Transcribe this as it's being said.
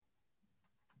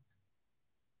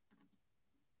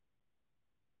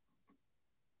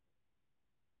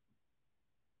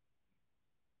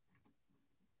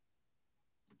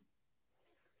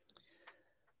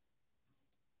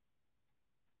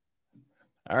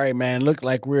All right, man. Look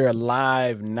like we're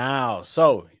live now.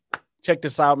 So check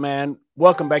this out, man.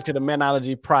 Welcome back to the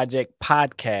Menology Project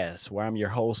podcast, where I'm your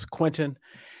host, Quentin.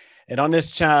 And on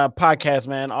this podcast,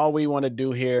 man, all we want to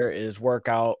do here is work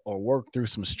out or work through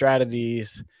some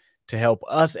strategies to help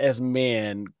us as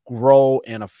men grow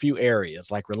in a few areas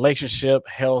like relationship,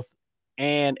 health,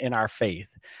 and in our faith.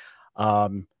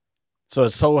 Um,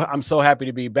 so I'm so happy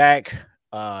to be back.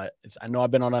 I know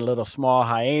I've been on a little small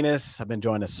hiatus. I've been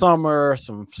enjoying the summer,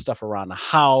 some stuff around the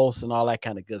house, and all that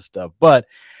kind of good stuff. But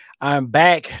I'm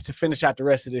back to finish out the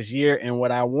rest of this year. And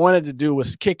what I wanted to do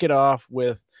was kick it off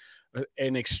with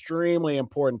an extremely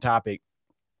important topic.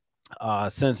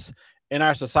 Since in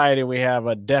our society we have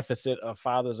a deficit of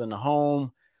fathers in the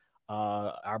home,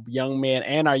 our young men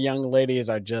and our young ladies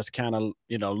are just kind of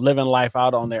living life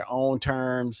out on their own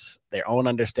terms, their own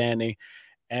understanding,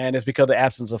 and it's because of the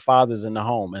absence of fathers in the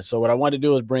home. And so what I want to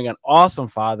do is bring an awesome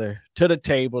father to the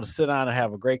table to sit down and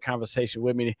have a great conversation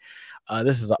with me.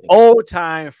 This is an old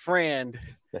time friend,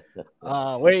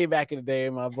 way back in the day,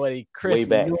 my buddy Way Chris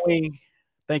back. Ewing.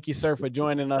 Thank you, sir, for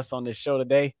joining us on this show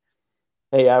today.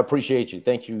 Hey, I appreciate you.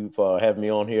 Thank you for having me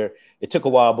on here. It took a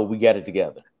while, but we got it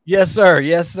together. Yes, sir.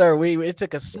 Yes, sir. We it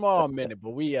took a small minute,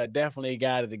 but we definitely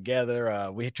got it together.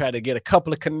 We tried to get a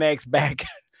couple of connects back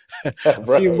a few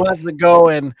Right. months ago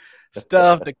and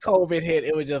stuff. The COVID hit.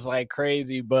 It was just like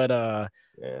crazy. Yeah.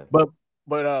 But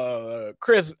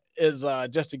Chris is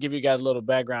just to give you guys a little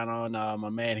background on my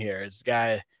man here. This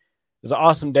guy is an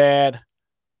awesome dad,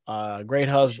 great Appreciate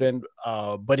husband,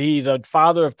 but he's a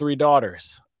father of three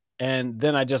daughters. And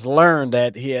then I just learned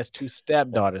that he has two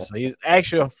stepdaughters. So he's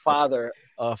actually a father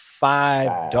of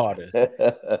five daughters.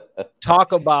 it.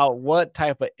 Talk about what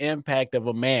type of impact of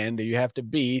a man do you have to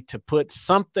be to put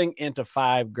something into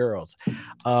five girls.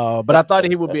 But I thought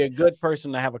he would be a good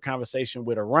person to have a conversation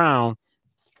with around.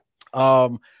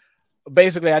 Um,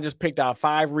 Basically, I just picked out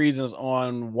five reasons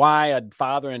on why a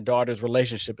father and daughter's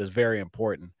relationship is very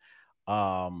important.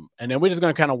 And then we're just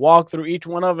going to kind of walk through each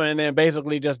one of them and then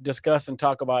basically just discuss and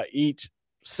talk about each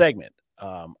segment.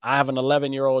 I have an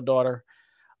 11-year-old daughter.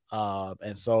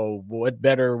 And so what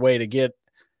better way to get,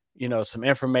 some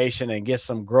information and get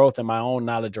some growth in my own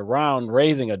knowledge around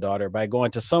raising a daughter by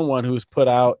going to someone who's put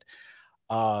out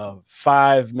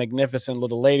five magnificent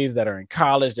little ladies that are in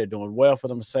college. They're doing well for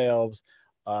themselves.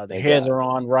 Their Thank heads God. are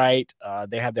on right.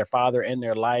 They have their father in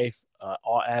their life,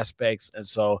 all aspects. And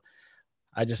so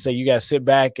I just say you guys sit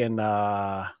back and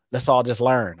let's all just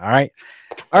learn. All right.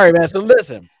 All right, man. So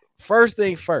listen, first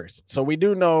thing first. So we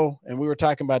do know, and we were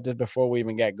talking about this before we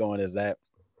even got going, is that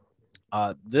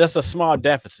there's a small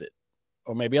deficit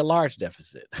or maybe a large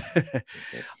deficit That's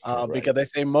right. because they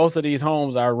say most of these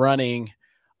homes are running.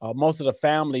 Most of the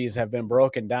families have been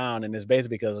broken down, and it's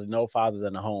basically because there's no fathers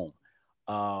in the home.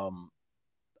 Um,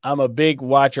 I'm a big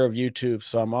watcher of YouTube,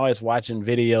 so I'm always watching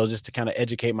videos just to kind of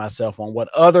educate myself on what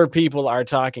other people are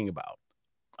talking about.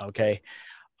 Right. Okay.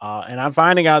 And I'm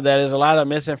finding out that there's a lot of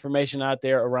misinformation out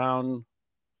there around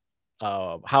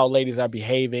how ladies are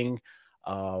behaving,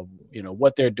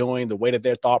 what they're doing, the way that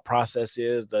their thought process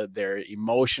is, their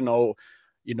emotional,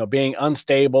 being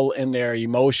unstable in their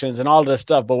emotions and all of this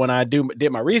stuff. But when I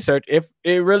did my research, if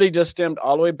it really just stemmed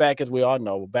all the way back, as we all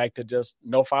know, back to just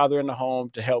no father in the home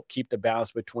to help keep the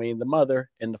balance between the mother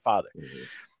and the father. Mhm.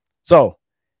 So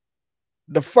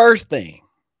the first thing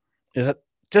is that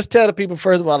just tell the people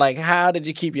first of all, like, how did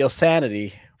you keep your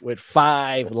sanity with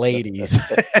five ladies?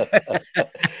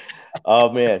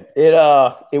 Oh man,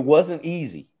 it wasn't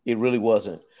easy. It really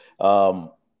wasn't.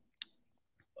 Um,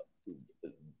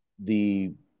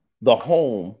 the the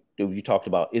home that you talked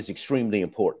about is extremely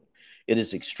important. It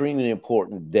is extremely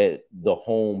important that the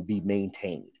home be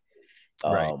maintained.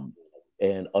 Right. Um,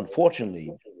 and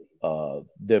unfortunately,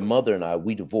 their mother and I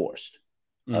we divorced.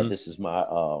 Hmm. This is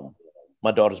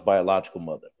my daughter's biological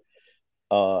mother,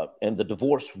 and the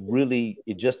divorce really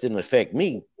it just didn't affect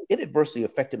me. It adversely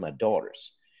affected my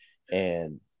daughters,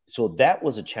 and so that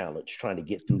was a challenge trying to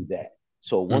get through that.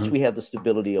 So once Hmm. we had the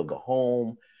stability of the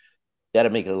home,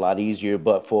 that'll make it a lot easier.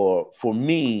 But for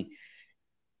me,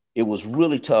 it was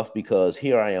really tough because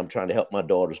here I am trying to help my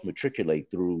daughters matriculate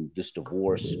through this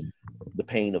divorce, the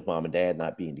pain of mom and dad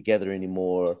not being together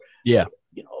anymore. Yeah.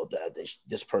 That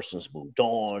this person's moved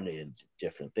on and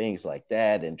different things like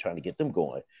that, and trying to get them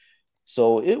going.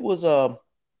 So it was a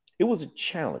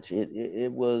challenge.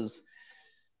 It was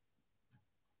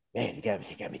man, you got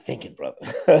me thinking, brother.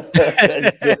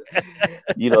 It's just,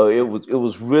 it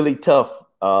was really tough.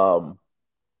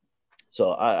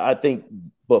 So I think,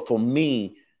 but for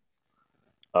me,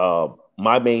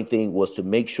 my main thing was to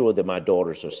make sure that my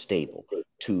daughters are stable.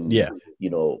 To, Yeah.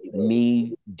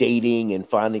 me dating and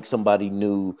finding somebody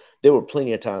new, there were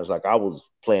plenty of times like I was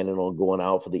planning on going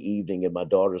out for the evening, and my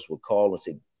daughters would call and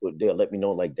say, well, they'll let me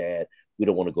know, like, Dad, we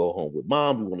don't want to go home with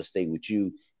Mom, we want to stay with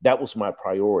you. That was my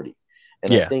priority.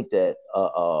 And I Yeah. think that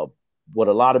what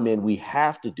a lot of men we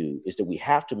have to do is that we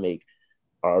have to make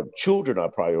our children our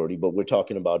priority, but we're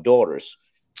talking about daughters.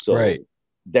 Right. So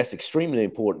that's extremely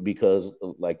important because,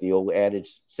 like the old adage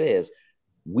says,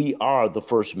 we are the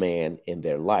first man in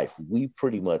their life. We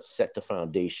pretty much set the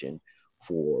foundation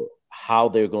for how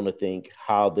they're going to think,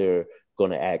 how they're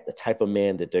going to act, the type of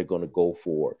man that they're going to go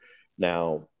for.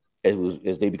 Now,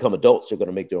 as they become adults, they're going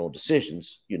to make their own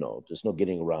decisions. There's no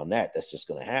getting around that. That's just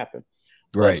going to happen.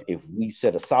 But Right. if we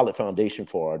set a solid foundation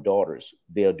for our daughters,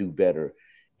 they'll do better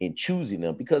in choosing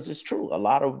them, because it's true. A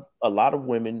lot of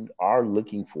women are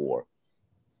looking for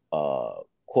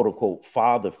quote unquote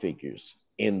father figures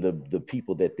in the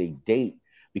people that they date,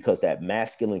 because that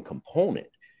masculine component,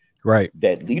 Right.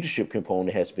 that leadership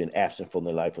component, has been absent from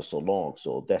their life for so long.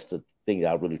 So that's the thing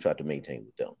that I really try to maintain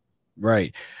with them.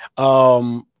 Right.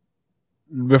 Um,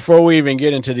 Before we even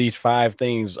get into these five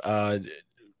things,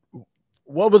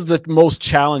 what was the most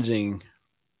challenging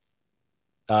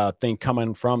thing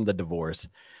coming from the divorce?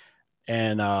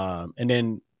 And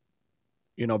then,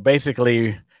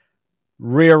 basically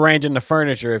rearranging the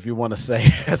furniture, if you want to say,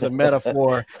 as a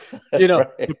metaphor, you know,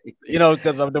 Right.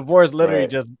 because a divorce literally Right.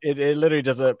 just it literally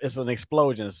just it's an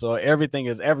explosion. So everything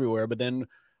is everywhere. But then,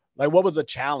 like, what was the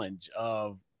challenge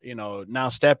of now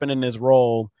stepping in this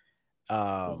role?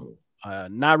 Um,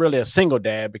 Mhm. Not really a single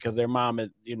dad, because their mom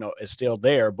is still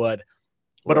there, but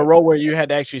a Right. role where you had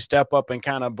to actually step up and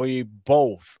kind of be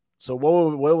both. So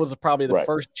what was probably the Right.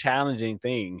 first challenging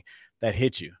thing that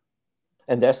hit you?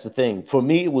 And that's the thing. For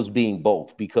me, it was being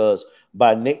both, because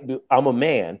I'm a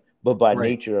man, but by Right.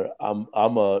 nature, I'm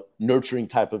a nurturing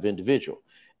type of individual.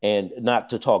 And not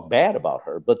to talk bad about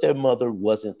her, but their mother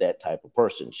wasn't that type of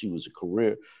person. She was a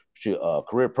career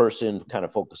person, kind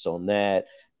of focused on that,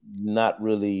 not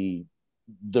really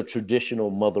the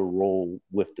traditional mother role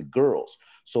with the girls.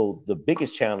 So the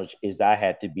biggest challenge is that I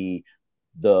had to be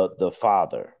the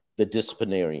father, the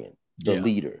disciplinarian, the Yeah.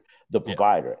 leader, the Yeah.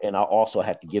 provider, and I also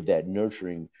had to give that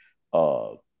nurturing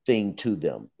uh, thing to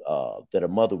them that a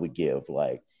mother would give,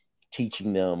 like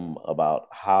teaching them about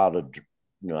how to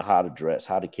dress,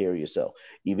 how to carry yourself,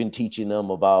 even teaching them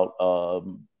about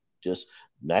just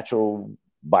natural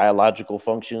biological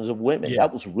functions of women. Yeah.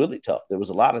 That was really tough. There was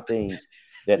a lot of things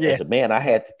that, Yeah. as a man, I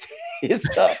had to. It's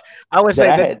tough I would that say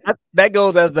I that had. that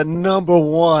goes as the number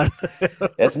one.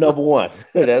 That's number one.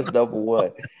 That's number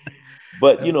one.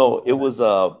 But That's number it one.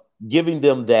 was giving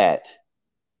them that,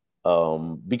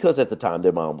 because at the time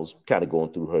their mom was kind of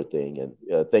going through her thing,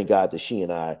 and thank God that she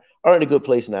and I are in a good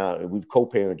place now, and we've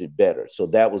co-parented better. So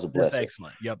that was a That's blessing.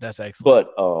 excellent. Yep, that's excellent.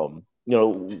 But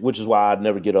which is why I'd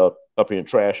never get up here and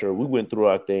trash her. We went through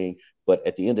our thing, but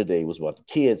at the end of the day, it was about the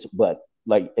kids. But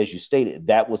like as you stated,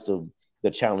 that was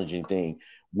the challenging thing,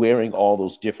 wearing all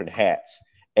those different hats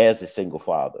as a single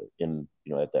father in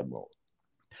at that moment.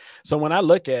 So when I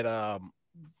look at uh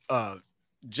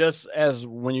just as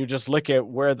when you just look at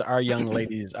where our young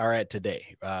ladies are at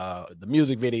today, the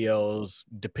music videos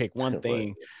depict one Right.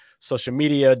 thing, social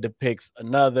media depicts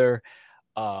another.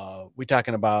 We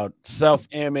talking about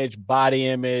self-image, body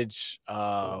image,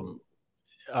 Mhm.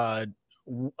 uh,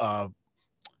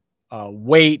 uh,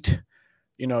 weight,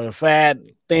 the fat,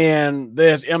 thin,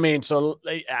 this. I mean, so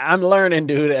I'm learning,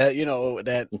 dude,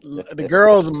 that the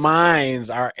girls' minds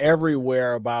are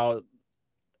everywhere about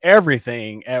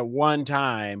everything at one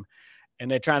time,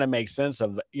 and they're trying to make sense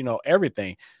of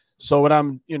everything. So what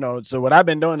I've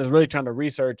been doing is really trying to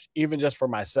research, even just for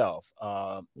myself,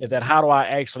 is that Mhm. how do I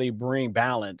actually bring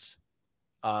balance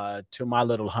to my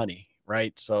little honey,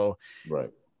 right? So Right.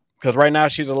 because right now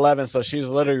she's 11, so she's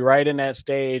literally right in that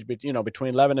stage, but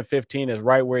between 11 and 15 is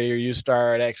right where you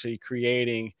start actually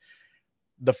creating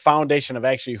the foundation of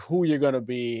actually who you're going to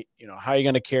be, how you're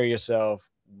going to carry yourself,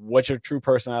 what your true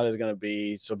personality is going to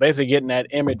be. So basically getting that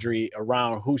imagery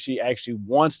around who she actually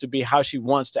wants to be, how she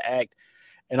wants to act,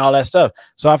 and all that stuff.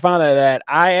 So I found out that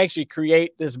I actually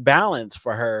create this balance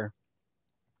for her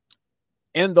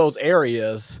in those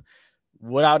areas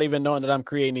without even knowing that I'm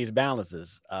creating these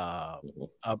balances, Mhm.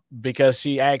 because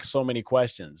she asks so many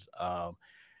questions. And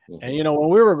Mhm. when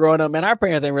we were growing up, man, our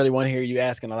parents didn't really want to hear you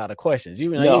asking a lot of questions. No.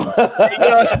 You know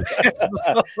what I'm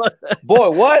saying?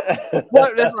 Boy, what?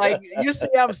 What it's like, you see,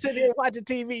 I'm sitting here watching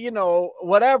TV,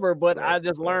 whatever. But Right, I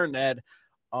just right. learned that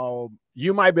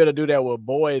You might be able to do that with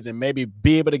boys and maybe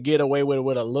be able to get away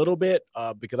with a little bit,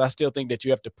 because I still think that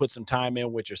you have to put some time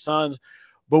in with your sons.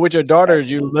 But with your daughters,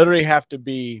 you Absolutely. literally have to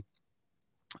be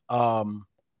um,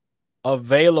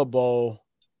 available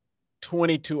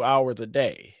 22 hours a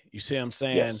day. You see what I'm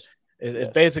saying? Yes. It's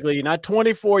Yes. basically not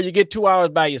 24, you get 2 hours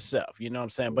by yourself. You know what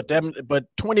I'm saying? But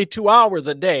 22 hours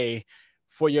a day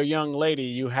for your young lady,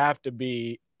 you have to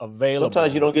be Sometimes you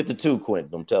available. don't get the two,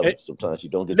 Quentin. I'm telling It, you. Sometimes you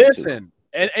don't get the two. listen,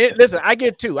 and listen, I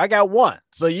get two. I got one.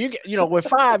 So with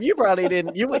five, you probably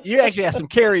didn't. You actually had some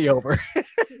carryover.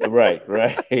 Right.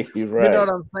 Right. You're You know right. what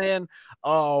I'm saying?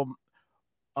 Um,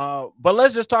 but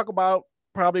let's just talk about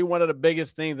probably one of the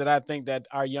biggest things that I think that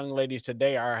our young ladies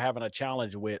today are having a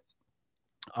challenge with,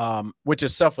 which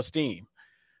is self-esteem.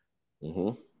 Hmm.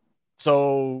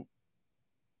 So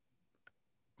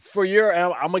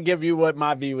I'm gonna give you what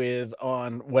my view is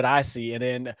on what I see, and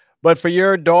then, but for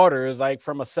your daughters, like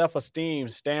from a self-esteem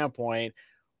standpoint,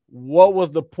 what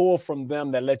was the pull from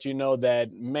them that let you know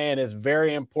that, man, it's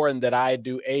very important that I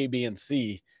do A, B, and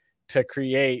C to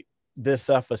create this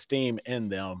self-esteem in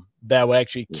them that will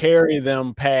actually carry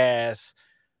them past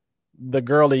the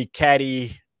girly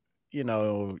catty, you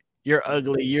know, you're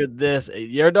ugly, you're this.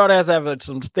 Your daughter has to have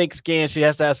some thick skin. She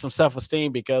has to have some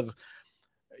self-esteem because,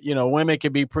 women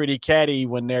can be pretty catty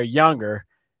when they're younger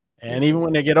and even Hmm.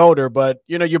 when they get older, but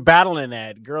you're battling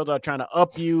that. Girls are trying to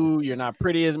up you. You're not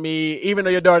pretty as me. Even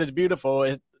though your daughter's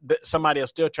beautiful, somebody will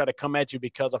still try to come at you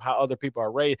because of how other people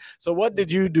are raised. So what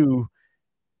did you do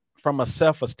from a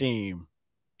self-esteem?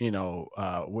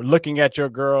 We're looking at your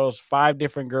girls, five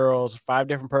different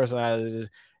personalities.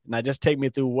 Now just take me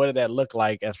through what did that look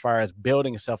like as far as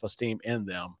building self-esteem in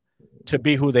them to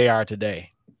be who they are today.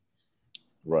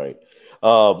 Right.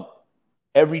 Um,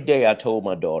 every day I told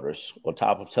my daughters, on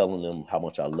top of telling them how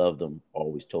much I love them, I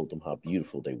always told them how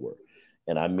beautiful they were.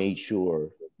 And I made sure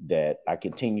that I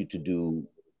continued to do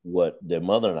what their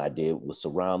mother and I did, was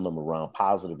surround them around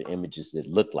positive images that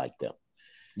looked like them.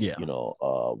 Yeah.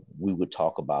 We would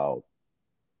talk about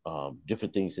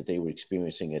different things that they were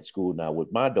experiencing at school. Now,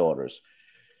 with my daughters,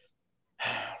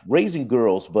 raising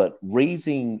girls, but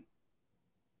raising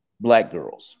black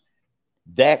girls,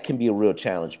 that can be a real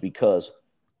challenge because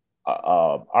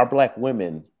our black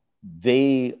women,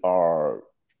 they are,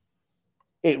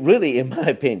 it really, in my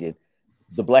opinion,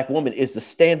 the black woman is the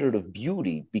standard of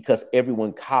beauty because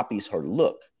everyone copies her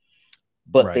look,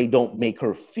 but Right. they don't make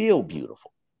her feel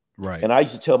beautiful. Right. And I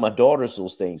used to tell my daughters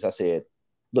those things. I said,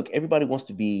 look, everybody wants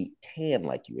to be tan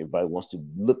like you. Everybody wants to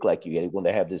look like you. They want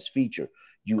to have this feature.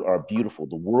 You are beautiful.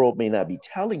 The world may not be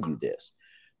telling you this,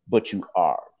 but you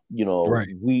are. Right.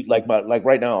 We like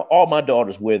right now, all my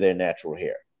daughters wear their natural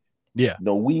hair. Yeah.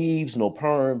 No weaves, no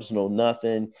perms, no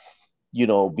nothing,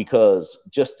 because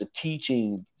just the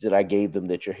teaching that I gave them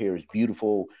that your hair is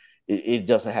beautiful, it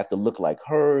doesn't have to look like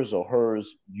hers or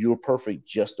hers. You're perfect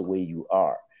just the way you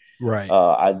are. Right.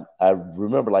 I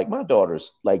remember like my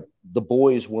daughters, like the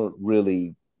boys weren't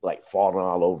really like falling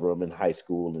all over them in high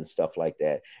school and stuff like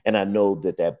that. And I know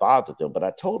that that bothered them, but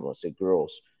I told them, I said,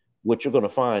 girls, what you're going to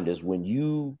find is when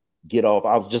you get off,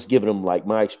 I was just giving them like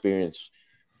my experience,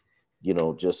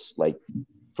 just like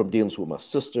from dealings with my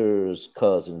sisters,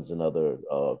 cousins, and other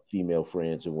female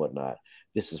friends and whatnot.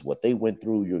 This is what they went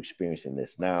through. You're experiencing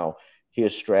this now.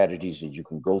 Here's strategies that you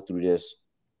can go through this.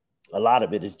 A lot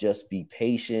of it is just be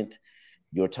patient.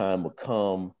 Your time will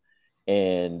come,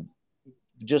 and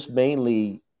just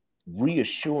mainly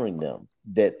reassuring them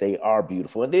that they are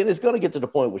beautiful. And then it's going to get to the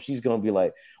point where she's going to be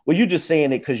like, well, you're just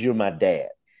saying it because you're my dad.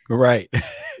 Right.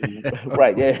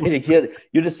 Right. Yeah.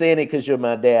 You're just saying it because you're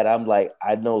my dad. I'm like,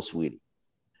 I know, sweetie,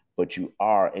 but you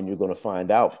are, and you're going to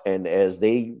find out. And as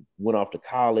they went off to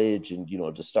college and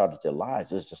just started their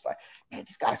lives, it's just like, man,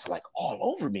 these guys are like all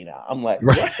over me now. I'm like,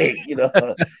 Right. right, you know,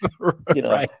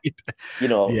 Right. you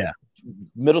know, Yeah.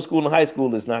 middle school and high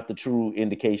school is not the true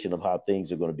indication of how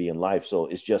things are going to be in life. So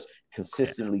it's just Yeah.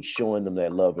 consistently showing them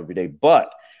that love every day.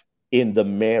 But in the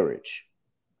marriage,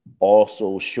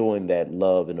 also showing that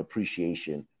love and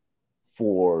appreciation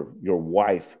for your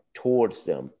wife towards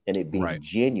them and it being Right.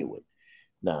 genuine.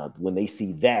 Now, when they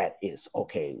see that, it's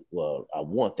okay. Well, I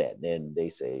want that. Then they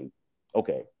say,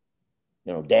 okay,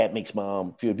 dad makes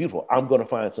mom feel beautiful. I'm going to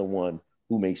find someone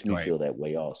who makes me Right. feel that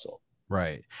way also.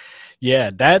 Right. Yeah,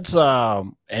 that's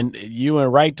and you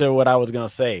went right to what I was gonna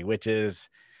say, which is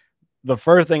the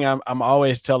first thing I'm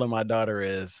always telling my daughter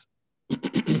is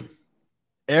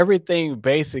everything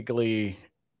basically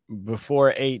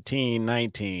before 18,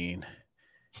 19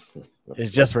 is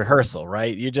just rehearsal,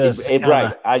 right? You just kind of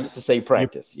Right. I used to say you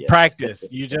practice. Yes. practice.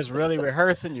 You just really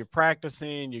rehearsing, you're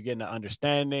practicing, you're getting an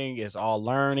understanding, it's all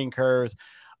learning curves.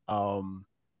 Um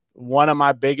one of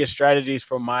my biggest strategies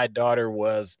for my daughter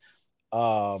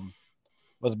um,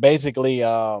 was basically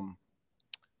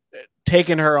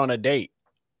taking her on a date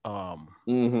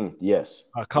Yes.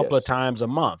 a couple of Yes. times a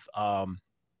month.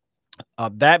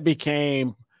 That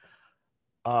became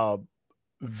uh,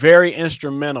 very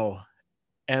instrumental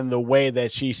in the way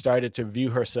that she started to view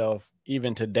herself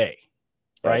even today,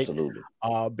 right? Absolutely.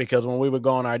 Because when we would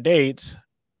go on our dates,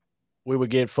 we would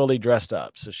get fully dressed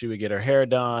up. So she would get her hair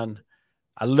done.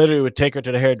 I literally would take her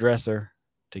to the hairdresser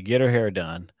to get her hair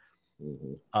done.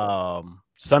 Hmm.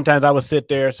 Sometimes I would sit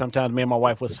there. Sometimes me and my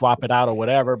wife would swap it out or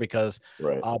whatever because,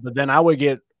 Right. but then I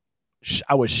would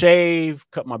shave,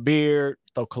 cut my beard,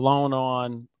 throw cologne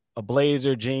on, a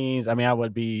blazer, jeans. I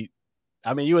mean,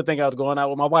 you would think I was going out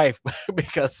with my wife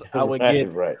because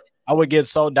Right. Right. I would get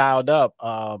so dialed up.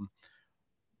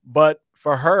 But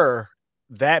for her,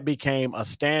 that became a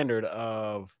standard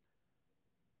of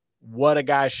what a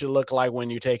guy should look like when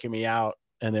you're taking me out,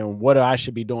 and then what I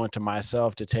should be doing to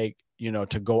myself to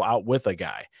to go out with a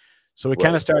guy. So we kind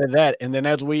of Right. started that, and then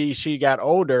as she got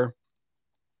older,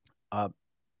 uh,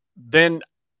 then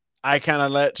I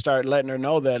kind of start letting her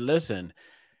know that listen,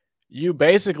 you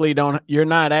basically don't, you're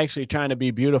not actually trying to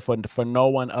be beautiful for no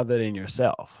one other than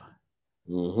yourself.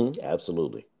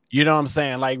 Absolutely. You know what I'm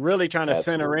saying? Like really trying to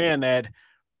center Absolutely. in that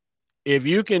if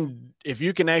you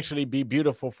can actually be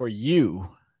beautiful for you,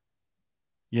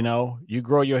 you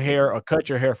grow your hair Hmm. or cut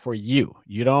your hair for you.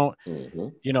 You don't, Hmm.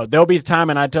 there'll be a time,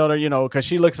 and I told her, because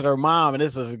she looks at her mom, and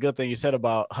this is a good thing you said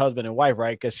about husband and wife,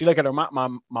 right? Because she look at her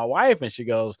my wife, and she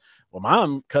goes, "Well,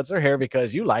 mom cuts her hair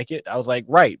because you like it." I was like,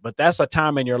 "Right," but that's a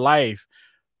time in your life,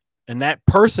 and that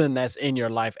person that's in your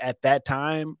life at that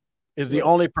time is the Right.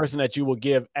 only person that you will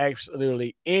give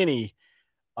absolutely any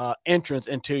entrance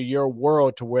into your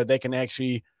world to where they can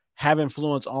actually have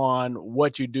influence on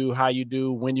what you do, how you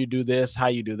do, when you do this, how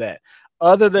you do that.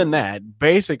 Other than Hmm. that,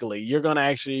 basically, you're going to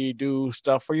actually do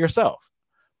stuff for yourself.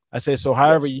 I say, so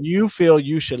however Yes. you feel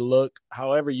you should look,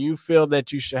 however you feel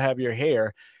that you should have your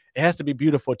hair, it has to be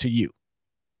beautiful to you.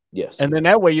 Yes. And then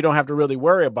that way you don't have to really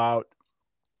worry about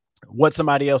what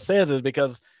somebody else says, is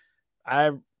because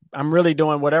I I'm really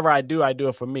doing whatever I do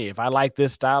it for me. If I like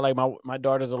this style, like my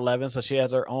daughter's 11, so she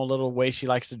has her own little way she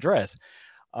likes to dress.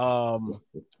 Um,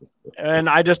 and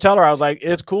I just tell her, I was like,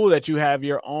 it's cool that you have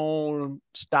your own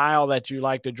style that you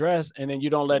like to dress, and then you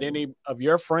don't let Hmm. any of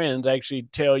your friends actually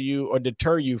tell you or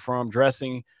deter you from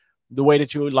dressing the way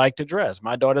that you would like to dress.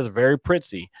 My daughter's very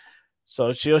pretty,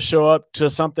 so she'll show up to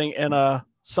something in a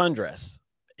sundress,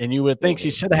 and you would think she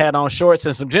Hmm. should have had on shorts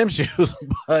and some gym shoes,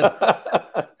 but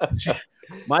she,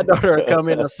 my daughter would come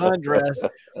in a sundress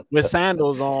with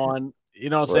sandals on, you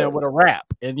know what I'm saying, Right. with a wrap.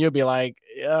 And you'll be like,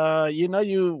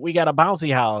 we got a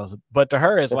bouncy house. But to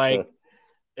her, it's like,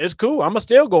 it's cool. I'm gonna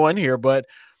still go in here, but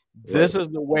Right. this is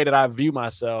the way that I view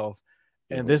myself,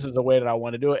 and Hmm. this is the way that I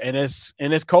want to do it. And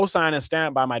it's co-signed and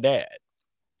stamped by my dad.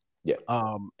 Yeah.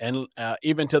 And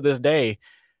even to this day,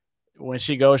 when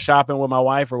she goes shopping with my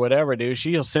wife or whatever, dude,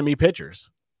 she'll send me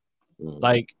pictures Hmm.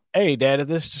 like, hey, dad, is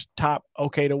this top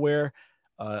okay to wear?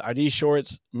 Are these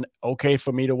shorts okay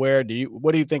for me to wear?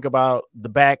 What do you think about the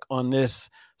back on this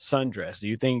sundress? Do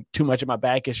you think too much of my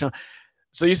back is shown?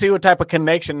 So you see what type of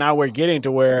connection now we're getting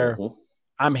to where Hmm.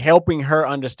 I'm helping her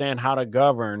understand how to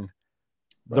govern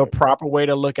the Right. proper way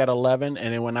to look at 11.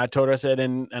 And then when I told her, I said,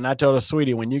 and I told her,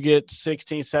 sweetie, when you get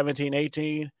 16, 17,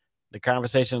 18, the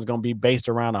conversation is going to be based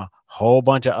around a whole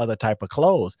bunch of other type of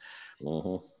clothes.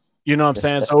 Hmm. You know what I'm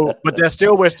saying? So, but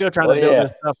we're still trying Oh to build yeah.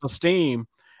 this self esteem,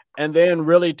 and then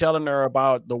really telling her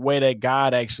about the way that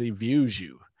God actually views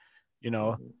you, you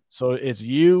know? Hmm. So it's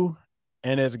you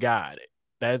and it's God.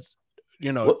 That's,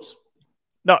 you know, Whoops.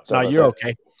 no, Sorry no, about you're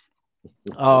that.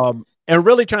 okay. And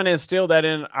really trying to instill that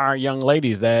in our young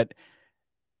ladies that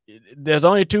there's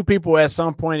only two people at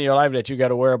some point in your life that you got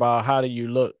to worry about how do you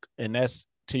look, and that's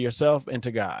to yourself and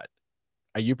to God.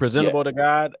 Are you Yeah. presentable to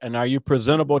God, and are you Hmm.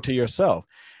 presentable to yourself?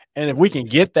 And if we Hmm. can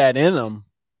get that in them,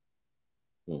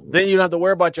 Hmm. then you don't have to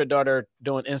worry about your daughter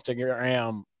doing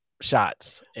Instagram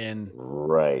shots and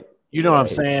Right. you know what I'm Right.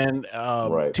 saying,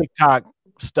 Right. TikTok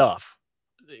stuff.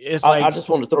 It's I like, just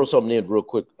want to throw something in real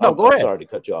quick. no, go I'm ahead. sorry to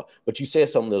cut you off, but you said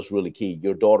something that's really key.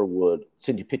 Your daughter would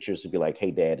send you pictures to be like,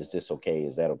 "Hey, Dad, is this okay?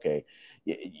 Is that okay?"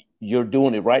 You're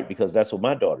doing it right because that's what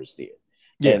my daughters did,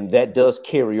 Yeah, and that does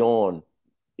carry on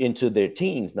into their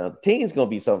teens. Now, the teens gonna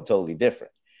be something totally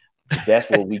different. That's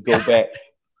where we go back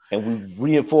and we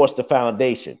reinforce the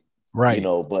foundation, right,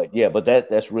 but yeah, but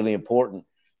that's really important,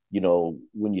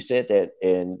 when you said that.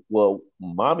 And well,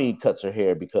 mommy cuts her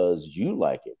hair because you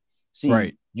like it. See,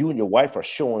 right, you and your wife are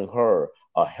showing her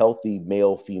a healthy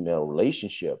male female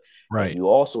relationship. And Right. you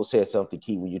also said something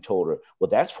key when you told her, well,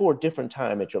 that's for a different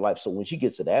time at your life. So when she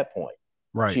gets to that point,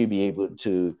 Right. she'll be able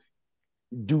to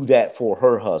do that for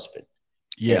her husband.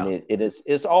 And Yeah.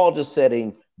 it's all just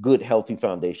setting good, healthy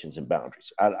foundations and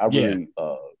boundaries. I Yeah. really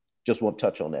just want to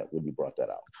touch on that when you brought that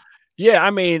out. Yeah, I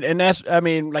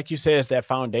mean, like you said, it's that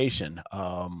foundation.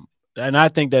 And I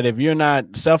think that if you're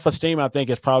not self-esteem, I think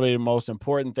is probably the most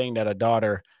important thing that a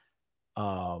daughter,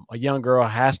 a young girl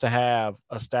has to have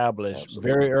established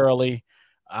very Absolutely. early.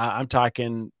 I'm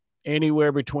talking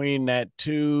anywhere between that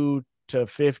 2 to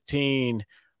 15.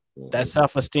 That Hmm.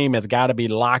 self-esteem has got to be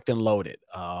locked and loaded.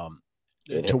 To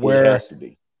It where has to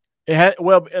be.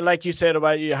 well, like you said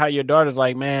about you, how your daughter's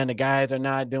like, man, the guys are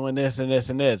not doing this and this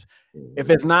and this. If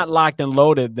Hmm. it's not locked and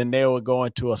loaded, then they will go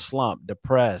into a slump,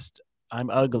 depressed. I'm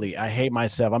Hmm. ugly. I hate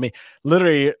myself. I mean,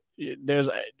 literally, there's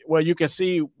well, you can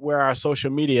see where our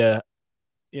social media,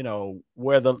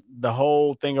 where the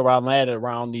whole thing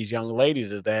around these young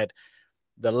ladies is that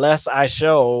the less I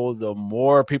show, the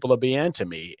more people will be into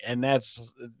me, and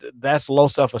that's low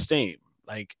self esteem.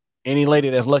 Like any lady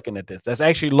that's looking at this, that's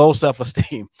actually low self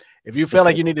esteem. If you feel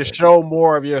like you need to show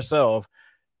more of yourself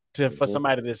for Hmm.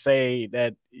 somebody to say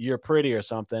that you're pretty or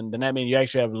something, then that means you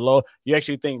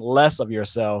actually think less of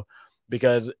yourself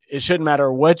because it shouldn't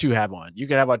matter what you have on. You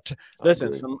can have I listen,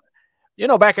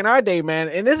 agree. back in our day, man,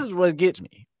 and this is what gets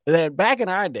me. That back in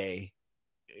our day,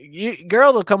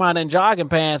 girls would come out in jogging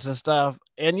pants and stuff,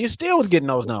 and you still was getting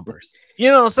those numbers. You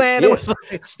know what I'm saying? It Yeah, was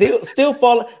like still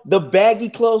falling. The baggy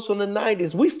clothes from the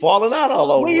 '90s, we falling out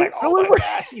all over. we Like, oh we my were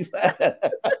gosh, you fat.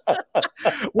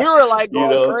 we were like You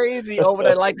going know. crazy over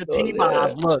there, like the Oh, yeah.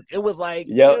 T-Boz look. It was like,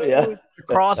 Yep. dude, Yeah. the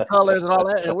cross colors and all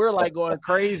that, and we are like going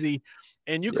crazy,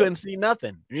 and you Yep. couldn't see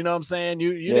nothing. You know what I'm saying?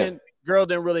 You Yeah. didn't girl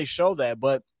didn't really show that,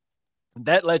 but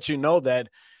that lets you know that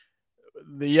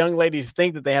the young ladies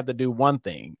think that they have to do one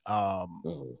thing,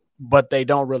 Hmm. but they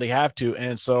don't really have to,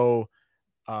 and so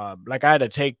like I had to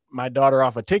take my daughter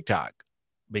off of TikTok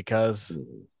because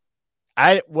Hmm.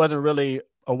 I wasn't really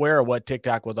aware of what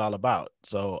TikTok was all about.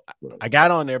 So Right. I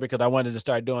got on there because I wanted to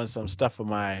start doing some stuff for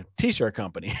my t-shirt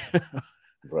company.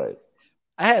 Right.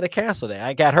 I had to cancel that.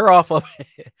 I got her off of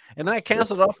it and I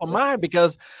canceled it off of mine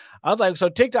because I was like, so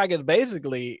TikTok is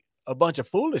basically a bunch of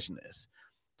foolishness.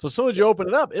 So as soon as you open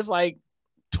it up, it's like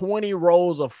 20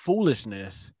 rows of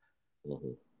foolishness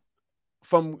Hmm.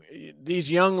 from these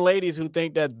young ladies who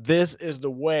think that this is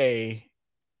the way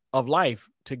of life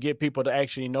to get people to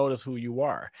actually notice who you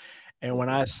are. And when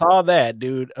Hmm. I saw that,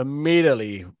 dude,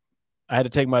 immediately I had to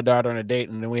take my daughter on a date,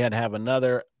 and then we had to have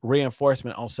another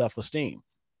reinforcement on self-esteem.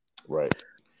 Right.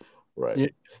 Right.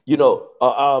 You,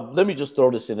 Let me just throw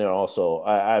this in there also.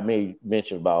 I made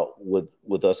mention about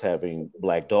with us having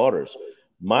black daughters.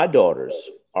 My daughters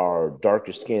are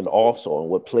darker skinned also, and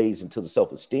what plays into the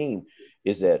self esteem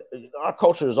is that our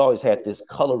culture has always had this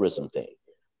colorism thing.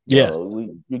 yes. We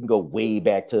can go way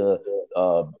back uh,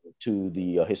 to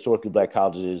the historically black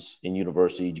colleges and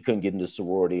universities. You couldn't get into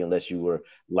sorority unless you were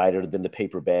lighter than the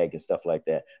paper bag and stuff like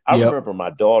that. I Yep. remember my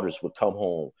daughters would come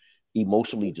home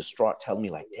emotionally distraught, telling me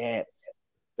like, "Dad,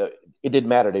 uh, it didn't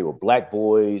matter. They were black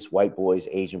boys, white boys,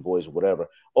 Asian boys, whatever.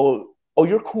 Oh,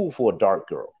 you're cool for a dark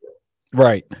girl,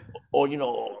 Right. or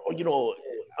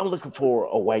I'm looking for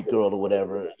a white girl or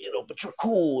whatever, but you're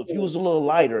cool if you was a little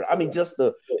lighter. I mean, just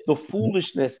the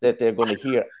foolishness that they're going to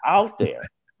hear out there,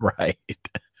 Right.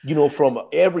 from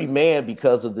every man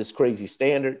because of this crazy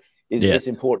standard. It's Yes.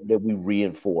 important that we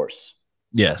reinforce,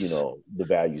 Yes. the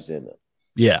values in them.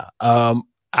 Yeah. I'm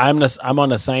on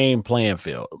the same playing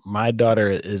field. My daughter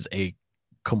is a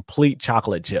complete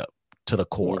chocolate chip to the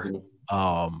core. Hmm.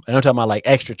 And I'm talking about like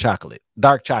extra chocolate,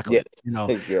 dark Yes, chocolate,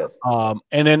 yes.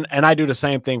 and I do the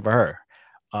same thing for her.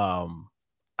 Um,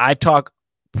 I talk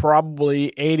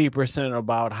probably 80%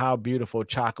 about how beautiful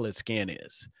chocolate skin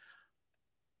is.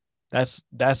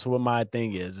 That's what my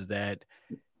thing is that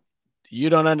you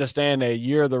don't understand that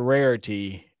you're the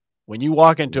rarity when you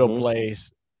walk into a Hmm.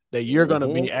 place that you're going to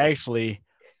Hmm. be actually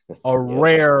a Yep.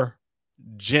 rare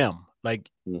gem. Like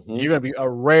Hmm. you're gonna be a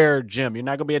rare gem. You're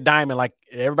not gonna be a diamond. Like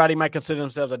everybody might consider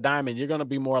themselves a diamond. You're gonna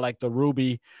be more like the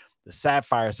ruby, the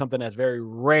sapphire, something that's very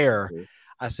rare. Hmm.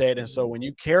 I said, and so Hmm. when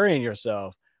you carry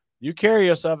yourself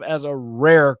as a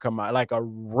rare commodity, like a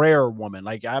rare woman.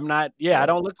 Like I'm not. Yeah, I Right.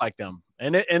 don't look like them.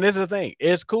 And this is the thing.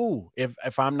 It's cool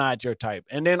if I'm not your type.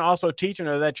 And then also teaching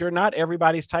her that you're not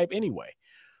everybody's type anyway.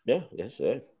 Yeah. Yes.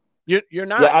 Yeah. You're Yeah.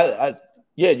 not.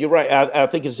 Yeah. You're right. I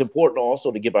think it's important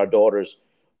also to give our daughters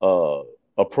uh,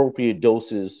 appropriate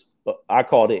doses. I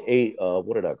called it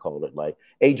what did I call it? Like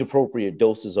age appropriate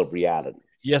doses of reality.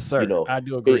 Yes, You sir. know, I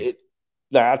do it, agree. it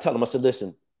like I tell them, I said,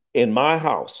 listen. In my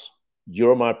house,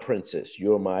 you're my princess,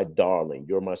 you're my darling,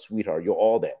 you're my sweetheart, you're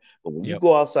all that. But when you Yep.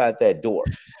 go outside that door,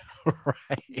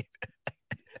 Right.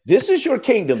 this is your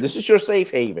kingdom, this is your safe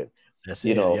haven, That's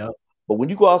you it. know. Yep. But when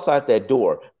you go outside that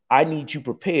door, I need you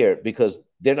prepared because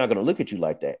they're not going to look at you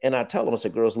like that. And I tell them, I say,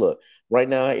 girls, look, right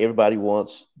now everybody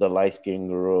wants the light skinned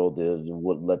girl, the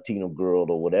Latino girl,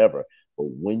 or whatever. But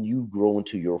when you grow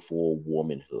into your full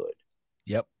womanhood,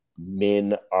 Yep.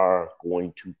 men are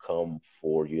going to come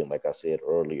for you. And like I said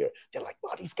earlier, they're like,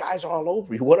 "Well, these guys are all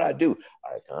over you. What do I do?"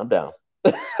 All right, calm down.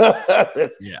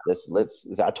 let's, Yeah. let's.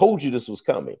 I told you this was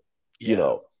coming. You Yeah.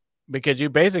 know, Because you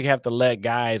basically have to let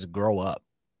guys grow up.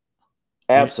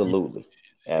 You absolutely,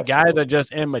 guys are absolutely.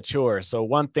 just immature. So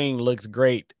one thing looks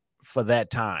great for that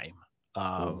time.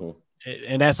 Hmm.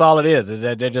 And that's all it is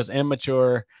that they're just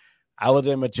immature. I was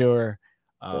immature.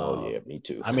 Oh Uh, yeah, me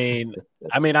too. I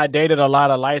mean, I dated a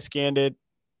lot of light skinned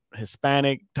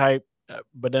Hispanic type,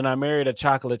 but then I married a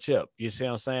chocolate chip. You see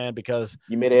what I'm saying? Because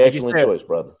You made an like you excellent said, choice,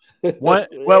 brother. once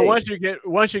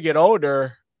Hey, you get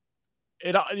older,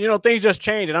 it things just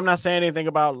change. And I'm not saying anything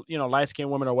about light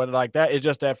skinned women or whatever like that. It's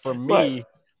just that for right. me,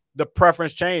 the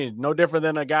preference changed. No different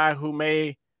than a guy who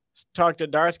may talk to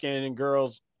dark skinned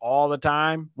girls all the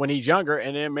time when he's younger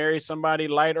and then marry somebody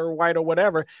light or white or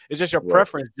whatever. It's just your Right.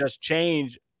 preference just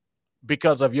change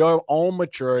because of your own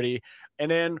maturity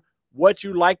and then what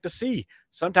you like to see.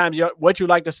 Sometimes what you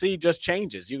like to see just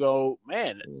changes. You go,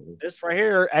 man, Hmm. this right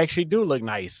here actually do look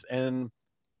nice. And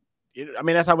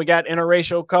that's how we got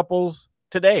interracial couples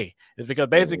today. Is because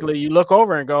Hmm. basically you look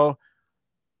over and go,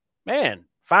 man,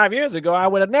 5 years ago I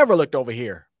would have never looked over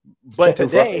here, but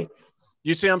today, Right.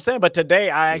 you see what I'm saying? But today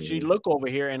I actually Hmm. look over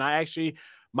here and I actually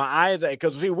my eyes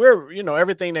because see we're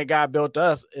everything that God built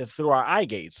us is through our eye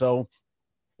gate. So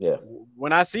Yeah.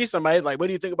 when I see somebody like, what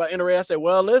do you think about interracial? I say,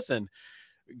 well, listen,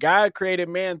 God created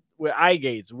man with eye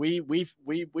gates. We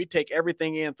take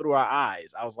everything in through our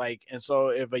eyes. I was like, and so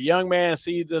if a young man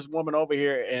sees this woman over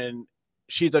here and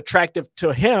she's attractive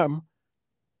to him,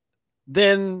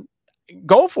 then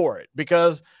go for it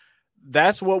because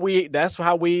that's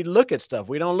how we look at stuff.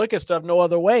 We don't look at stuff no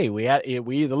other way. We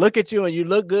either look at you and you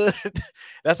look good.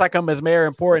 That's how come it's very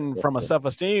important from a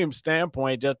self-esteem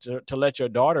standpoint, just to let your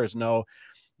daughters know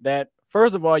that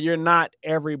first of all, you're not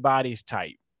everybody's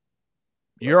type.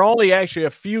 Right. You're only actually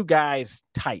a few guys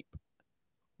type.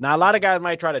 Now, a lot of guys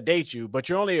might try to date you, but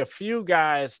you're only a few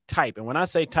guys type. And when I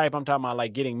say type, I'm talking about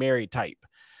like getting married type,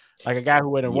 like a guy who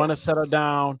wouldn't want to Yes. settle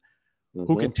down,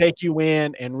 who Hmm. can take you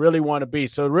in and really want to be.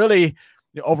 So really,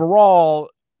 overall,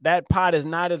 that pot is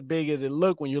not as big as it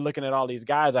look when you're looking at all these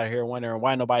guys out here wondering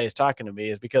why nobody's talking to me.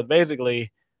 Is because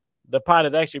basically the pot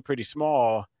is actually pretty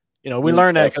small. We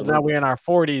learned that because now Absolutely. we're in our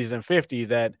 40s and 50s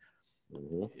that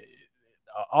Hmm.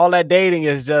 all that dating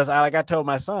is just like I told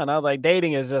my son. I was like,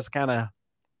 dating is just kind of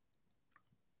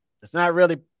it's not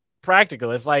really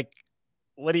practical. It's like,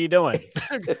 what are you doing?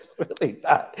 It's really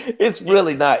not. It's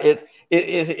really not.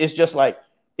 It's just like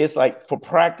it's like for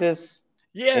practice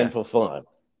and Yeah, for fun.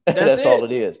 that's That's all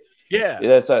it. it is. Yeah,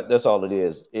 That's all it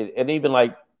is. And even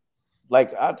like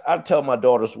I tell my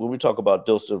daughters when we talk about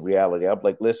dose of reality, I'm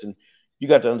like, listen, you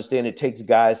got to understand it takes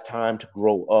guys time to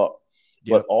grow up,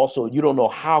 but yep, also you don't know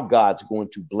how God's going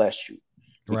to bless you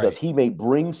because right, He may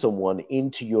bring someone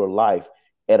into your life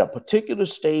at a particular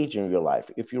stage in your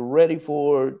life. If you're ready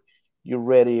for it, you're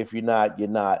ready. If you're not, you're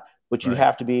not. But you right,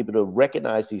 have to be able to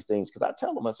recognize these things. Because I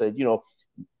tell them, I said,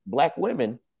 black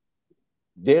women,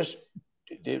 there's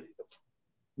there,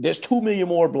 there's 2 million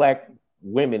more black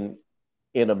women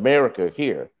in America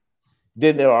here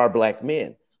than there are black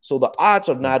men. So the odds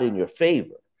are right. not in your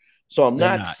favor. So I'm They're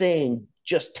not not saying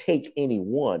just take any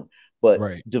one, but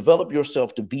right, develop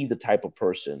yourself to be the type of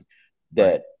person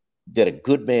right, that a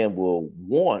good man will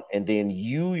want. And then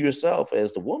you yourself,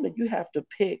 as the woman, you have to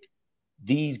pick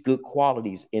these good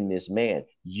qualities in this man.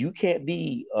 You can't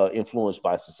be influenced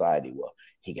by society. Well,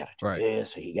 he got to do right,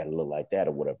 this, or he got to look like that,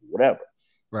 or whatever, whatever.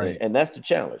 And right. and that's the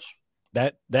challenge.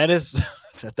 That is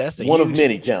that's a One of huge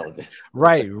many challenges.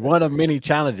 right. One of many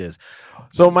challenges.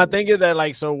 So my thing is that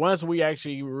like so once we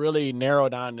actually really narrow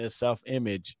down this self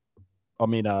image,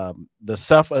 the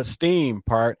self esteem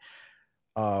part,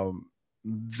 um,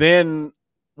 then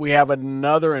we have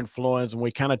another influence, and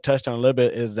we kind of touched on a little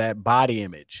bit is that body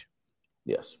image.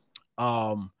 Yes.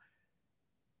 Um,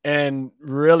 and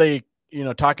really,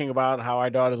 talking about how our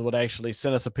daughters would actually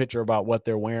send us a picture about what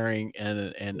they're wearing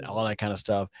and all Mhm. that kind of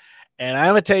stuff. And I'm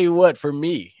gonna tell you what, for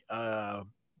me, I'm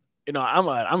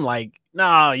like,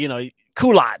 no,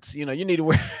 culottes, you need to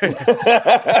wear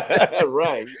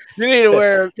Right. you need to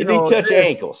wear, You need to touch your this.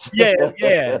 ankles. Yeah,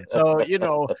 yeah. So,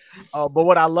 but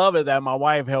what I love is that my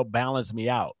wife helped balance me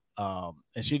out.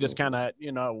 And she just kind of,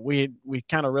 we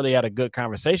kind of really had a good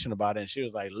conversation about it. And she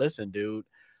was like, listen, dude,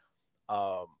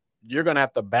 um, you're going to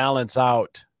have to balance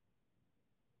out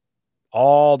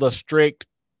all the strict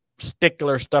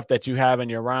stickler stuff that you have in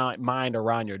your mind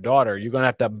around your daughter. You're going to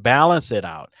have to balance it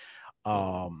out.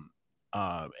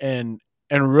 And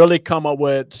really come up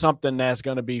with something that's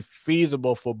going to be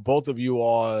feasible for both of you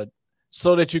all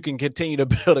so that you can continue to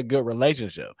build a good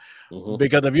relationship.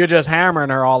 Because if you're just hammering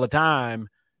her all the time,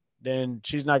 then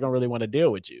she's not going to really want to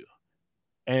deal with you.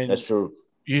 And that's true.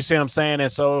 You see what I'm saying?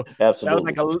 And so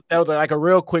Absolutely. that was like a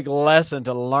real quick lesson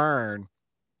to learn.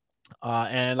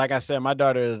 And like I said, my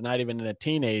daughter is not even in a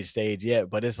teenage stage yet,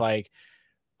 but it's like,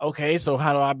 okay, so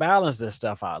how do I balance this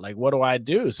stuff out? Like, what do I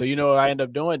do? So, what I end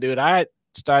up doing, dude, I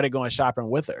started going shopping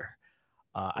with her.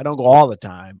 I don't go all the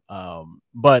time,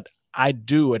 but I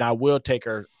do, and I will take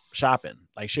her shopping.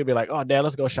 Like, she'll be like, oh, Dad,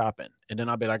 let's go shopping. And then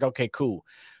I'll be like, okay, cool.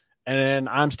 And then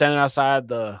I'm standing outside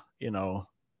the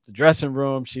dressing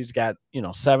room. She's got,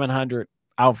 700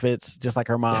 outfits, just like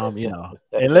her mom,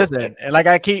 and listen, and like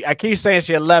I keep saying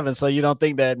she's 11. So you don't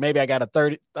think that maybe I got a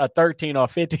 13 or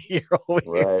 15-year-old.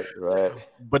 Right.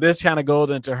 But this kind of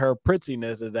goes into her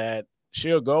pritziness, is that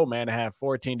she'll go, man, to have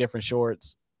 14 different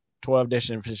shorts, 12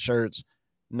 different shirts,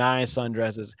 9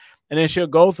 sundresses. And then she'll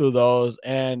go through those.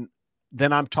 And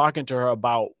then I'm talking to her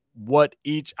about what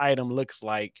each item looks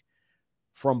like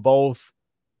from both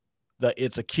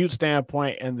it's a cute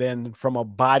standpoint and then from a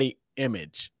body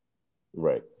image.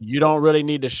 Right. You don't really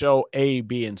need to show A,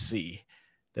 B, and C.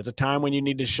 There's a time when you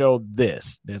need to show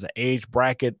this. There's an age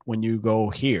bracket when you go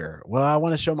here. Well, I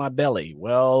want to show my belly.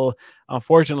 Well,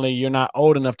 unfortunately, you're not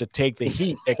old enough to take the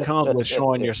heat that comes with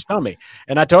showing your stomach.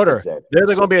 And I told her, there's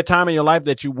going to be a time in your life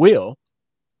that you will.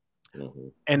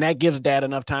 And that gives Dad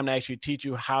enough time to actually teach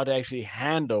you how to actually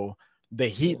handle the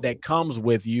heat that comes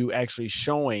with you actually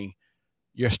showing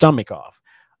your stomach off.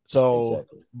 So,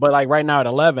 but like right now at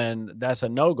 11, that's a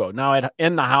no-go. Now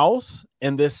in the house,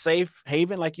 in this safe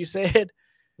haven, like you said,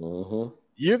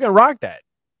 you can rock that.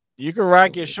 You can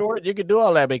rock your short. You can do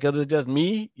all that because it's just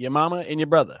me, your mama, and your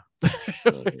brother.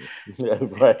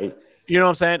 Right. You know what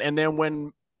I'm saying? And then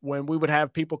when we would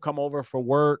have people come over for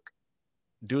work,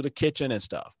 do the kitchen and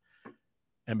stuff.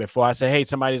 And before I say, hey,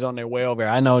 somebody's on their way over,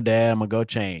 I know, Dad, I'm going to go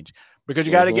change. Because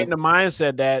you got to get in the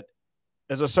mindset that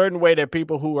there's a certain way that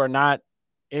people who are not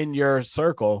in your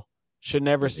circle should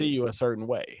never see you a certain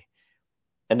way.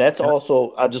 And that's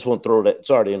also, I just want to throw that,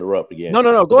 sorry to interrupt again.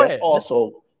 No, go ahead.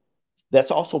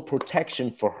 That's also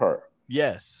protection for her.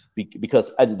 Yes.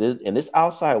 Because in this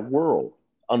outside world,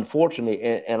 unfortunately,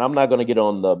 and I'm not going to get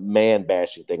on the man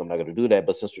bashing thing, I'm not going to do that.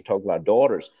 But since we're talking about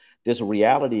daughters, there's a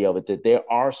reality of it that there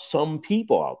are some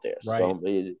people out there,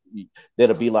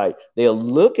 that'll be like, they'll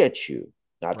look at you.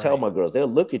 I tell my girls, they'll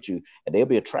look at you and they'll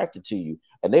be attracted to you.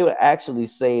 And they will actually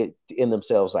say it in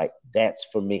themselves, like, that's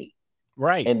for me.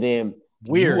 Right. And then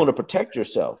you want to protect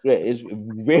yourself. Yeah, it's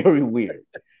very weird.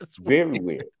 It's very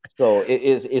weird. So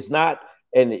it's not,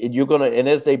 and you're going to, and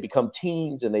as they become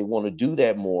teens and they want to do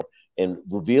that more and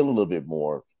reveal a little bit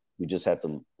more, we just have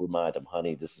to remind them,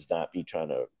 honey, this is not me trying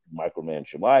to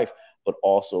micromanage your life, but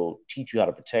also teach you how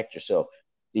to protect yourself.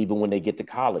 Even when they get to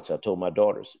college, I told my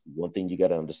daughters, one thing you got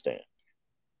to understand.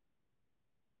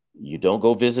 You don't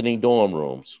go visiting dorm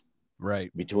rooms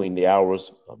between the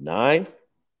hours of 9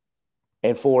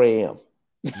 and 4 a.m.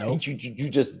 Nope. you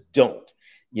just don't.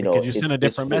 Because you send a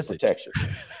different message. Protection.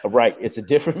 Right. It's a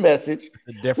different message.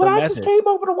 It's a different message. I just came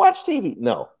over to watch TV.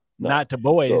 No. Not to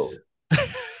boys.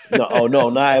 So, no,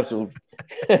 not absolutely.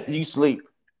 You sleep.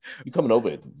 You coming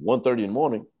over at 1:30 in the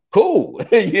morning. Cool.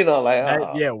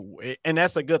 And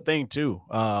that's a good thing too.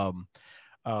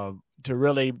 To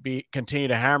really continue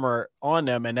to hammer on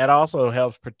them. And that also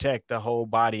helps protect the whole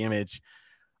body image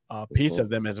piece of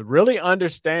them, is really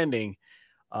understanding.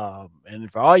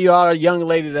 And for all y'all young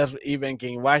ladies that's even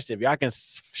can watch it, if y'all can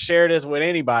share this with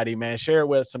anybody, man, share it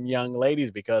with some young ladies,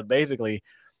 because basically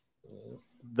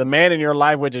the man in your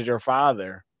life, which is your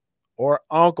father or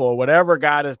uncle, or whatever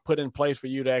God has put in place for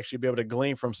you to actually be able to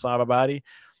glean from somebody,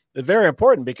 is very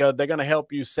important, because they're going to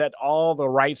help you set all the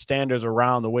right standards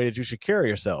around the way that you should carry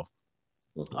yourself.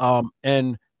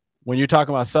 And when you're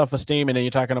talking about self-esteem and then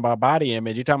you're talking about body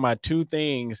image, you're talking about two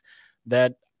things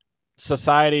that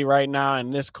society right now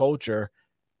in this culture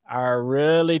are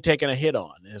really taking a hit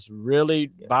on. It's really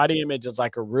body image is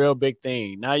like a real big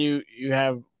thing. Now you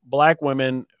have Black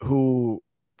women who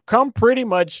come pretty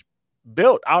much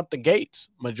built out the gates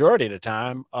majority of the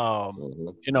time,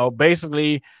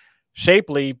 basically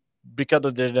shapely because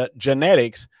of the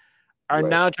genetics, are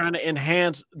now trying to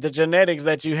enhance the genetics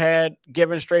that you had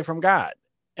given straight from God.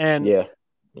 And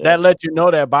Yeah. that lets you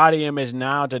know that body image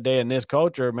now today in this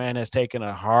culture, man, has taken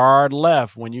a hard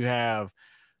left when you have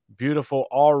beautiful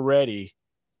already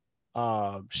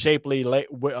shapely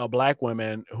black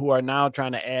women who are now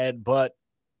trying to add but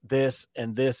this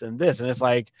and this and this, and it's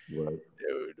like, Right.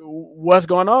 what's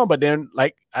going on? But then,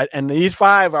 like, and these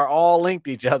five are all linked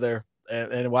to each other,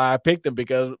 and why I picked them,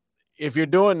 because if you're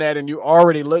doing that and you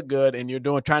already look good and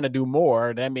you're trying to do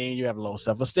more, that means you have low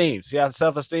self-esteem. See how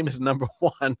self-esteem is number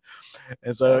one.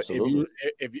 And so Absolutely.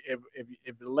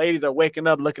 if the ladies are waking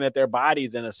up looking at their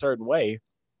bodies in a certain way,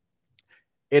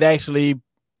 it actually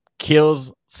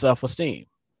kills self-esteem,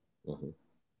 Hmm.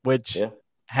 which Yeah.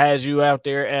 has you out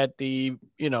there at the,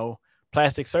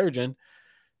 plastic surgeon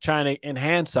trying to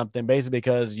enhance something basically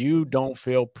because you don't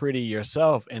feel pretty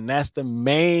yourself. And that's the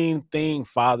main thing,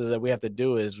 fathers, that we have to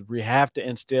do is we have to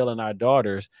instill in our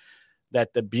daughters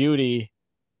that the beauty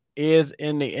is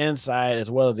in the inside as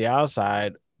well as the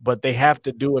outside, but they Hmm. have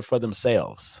to do it for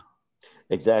themselves.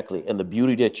 Exactly. And the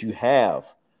beauty that you have,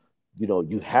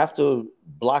 you have to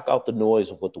block out the noise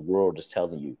of what the world is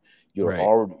telling you.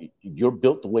 Right. You're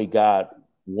built the way God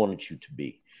wanted you to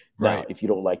be. Now, Right. if you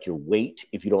don't like your weight,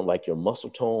 if you don't like your muscle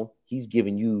tone, he's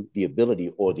giving you the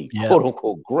ability or the Yep. quote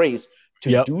unquote grace to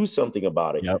Yep. do something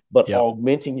about it, Yep. but Yep.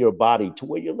 augmenting your body to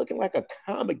where you're looking like a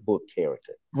comic book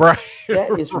character. Right.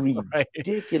 That is Right.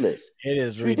 ridiculous. It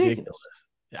is It's ridiculous. ridiculous.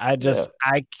 I Yeah. just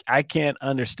I can't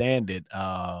understand it.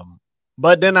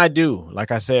 But then I do.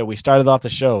 Like I said, we started off the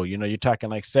show. You're talking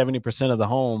like 70% of the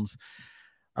homes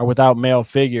are without male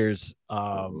figures.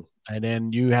 Hmm. And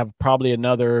then you have probably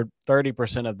another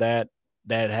 30% of that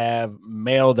have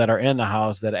male that are in the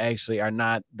house that actually are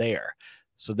not there.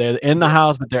 So they're in the Yeah.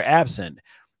 house, but they're absent.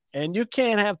 And you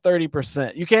can't have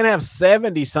 30%. You can't have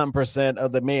 70 some percent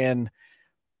of the men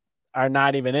are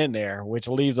not even in there, which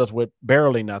leaves us with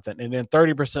barely nothing. And then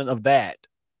 30% of that,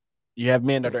 you have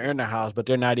men that are Hmm. in their house, but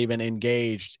they're not even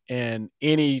engaged in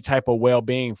any type of well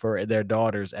being for their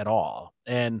daughters at all.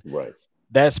 And Right.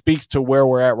 that speaks to where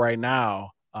we're at right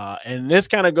now. And this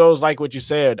kind of goes like what you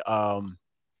said,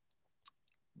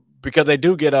 because they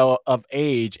do get of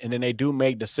age and then they do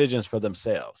make decisions for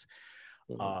themselves.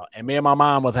 Hmm. And me and my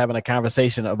mom was having a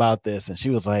conversation about this, and she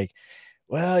was like,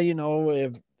 well,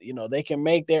 if they can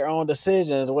make their own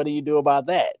decisions, what do you do about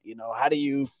that? How do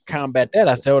you combat that?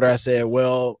 I said,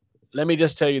 well, let me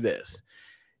just tell you this.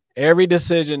 Every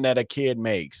decision that a kid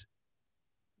makes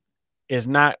is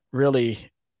not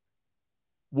really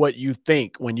what you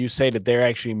think when you say that they're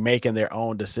actually making their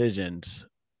own decisions,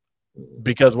 Hmm.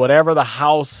 because whatever the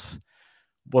house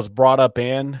was brought up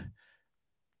in,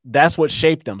 that's what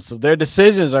shaped them. So their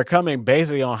decisions are coming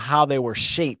basically on how they were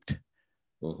shaped.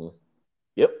 Hmm.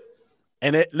 Yep.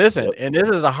 And listen, Yep. and this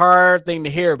is a hard thing to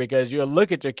hear because you'll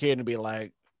look at your kid and be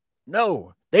like,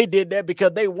 no, they did that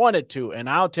because they wanted to. And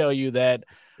I'll tell you that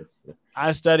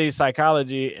I study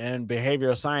psychology and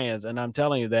behavioral science, and I'm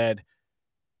telling you that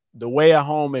the way a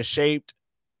home is shaped,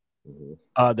 Hmm.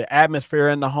 the atmosphere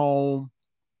in the home,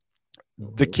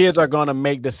 the Hmm. kids are going to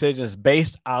make decisions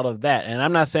based out of that. And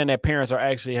I'm not saying that parents are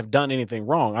actually have done anything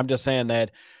wrong. I'm just saying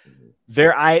that Hmm.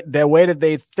 their way that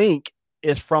they think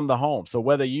is from the home. So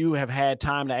whether you have had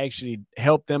time to actually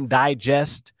help them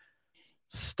digest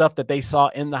stuff that they saw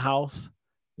in the house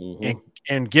and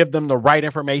Hmm. give them the right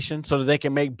information so that they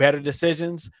can make better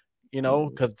decisions, Hmm.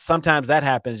 because sometimes that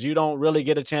happens. You don't really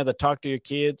get a chance to talk to your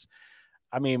kids.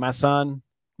 I mean,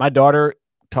 my daughter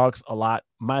talks a lot.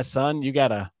 My son,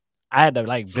 I had to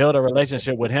like build a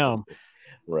relationship with him.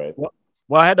 Right.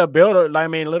 Well, I had to build it. I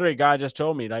mean, literally, God just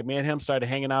told me, like, me and him started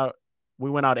hanging out. We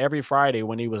went out every Friday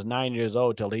when he was 9 years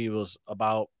old till he was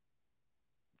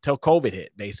till COVID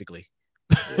hit, basically.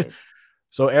 Right.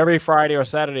 So every Friday or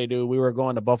Saturday, dude, we were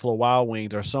going to Buffalo Wild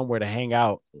Wings or somewhere to hang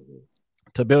out Hmm.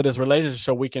 to build this relationship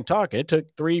so we can talk. It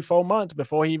took 3-4 months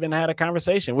before he even had a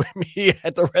conversation with me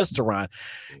at the restaurant.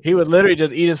 He Hmm. would literally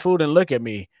just eat his food and look at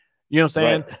me. You know what I'm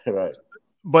Right. saying? Right.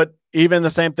 But even the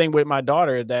same thing with my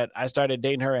daughter, that I started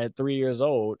dating her at 3 years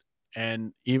old.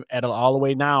 And even at all the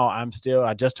way now,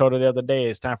 I just told her the other day,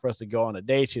 it's time for us to go on a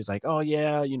date. She was like, oh,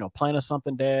 yeah, plan us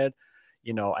something, Dad.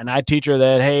 And I teach her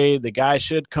that, hey, the guy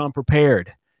should come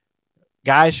prepared.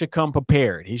 Guys should come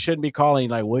prepared. He shouldn't be calling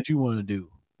like, what you want to do?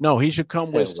 No, he should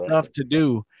come with Right. stuff to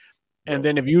do. And Right.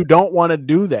 then if you don't want to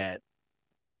do that,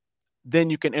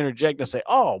 then you can interject and say,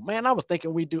 "Oh man, I was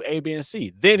thinking we do A, B, and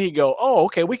C." Then he go, "Oh,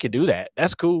 okay, we could do that.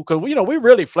 That's cool because we're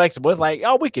really flexible." It's like,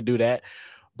 "Oh, we could do that."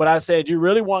 But I said, you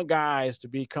really want guys to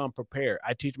become prepared.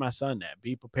 I teach my son that.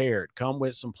 Be prepared. Come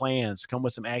with some plans. Come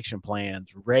with some action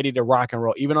plans. Ready to rock and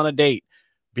roll. Even on a date,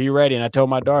 be ready. And I told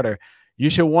my daughter, you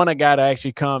should want a guy to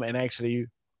actually come and actually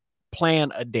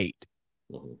plan a date.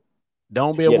 Hmm.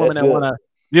 Don't be a Yeah, woman that's that good. wanna,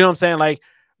 you know what I'm saying? Like,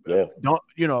 Yeah. don't,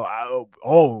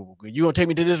 oh, you gonna take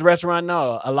me to this restaurant?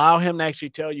 No, allow him to actually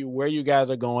tell you where you guys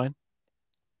are going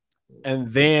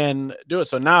and then do it.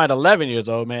 So now at 11 years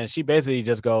old, man, she basically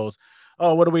just goes,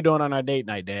 "Oh, what are we doing on our date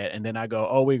night, Dad?" And then I go,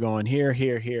 "Oh, we're going here,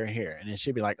 here, here, and here." And then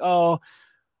she'd be like, "Oh,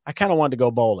 I kind of wanted to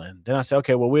go bowling." Then I say,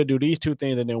 "Okay, well, we'll do these two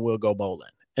things and then we'll go bowling."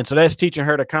 And so that's teaching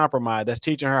her to compromise. That's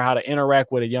teaching her how to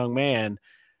interact with a young man,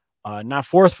 not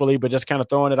forcefully, but just kind of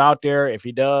throwing it out there. If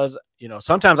he does,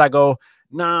 sometimes I go,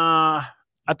 "Nah,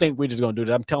 I think we're just gonna do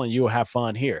that. I'm telling you, have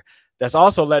fun here." That's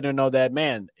also letting her know that,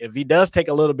 man, if he does take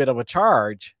a little bit of a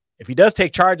charge, if he does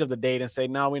take charge of the date and say,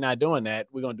 "No, we're not doing that.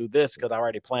 We're gonna do this because I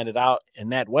already planned it out in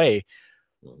that way,"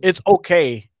 it's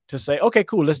okay to say, "Okay,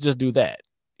 cool, let's just do that."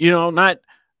 Not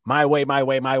my way, my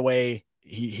way, my way.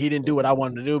 He didn't do what I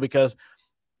wanted to do, because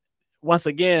once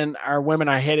again, our women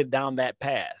are headed down that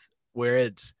path where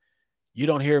it's, you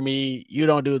don't hear me, you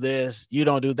don't do this, you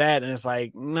don't do that. And it's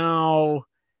like, no,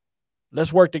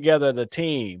 let's work together as a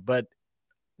team. But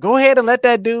go ahead and let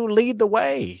that dude lead the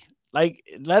way. Like,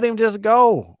 let him just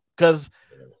go. Because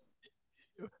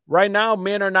right now,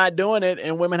 men are not doing it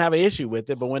and women have an issue with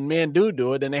it. But when men do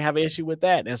it, then they have an issue with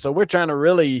that. And so we're trying to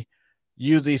really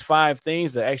use these 5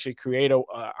 things to actually create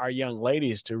our young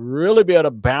ladies to really be able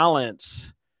to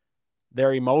balance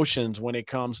their emotions when it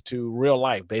comes to real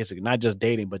life, basically, not just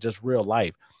dating, but just real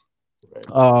life.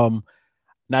 Right.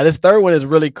 Now this third one is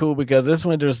really cool because this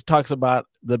one just talks about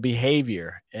the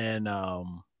behavior and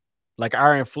like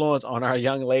our influence on our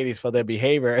young ladies for their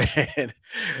behavior. And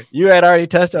you had already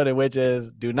touched on it, which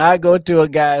is, do not go to a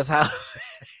guy's house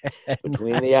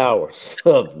Between the hours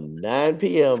of 9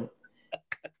 p.m.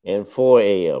 and 4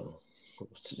 a.m.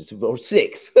 or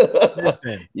 6.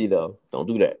 Listen, Don't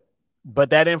do that. but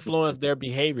that influenced their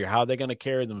behavior, how they're going to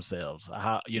carry themselves,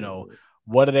 how, Mhm.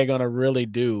 what are they going to really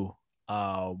do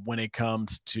when it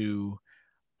comes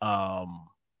um,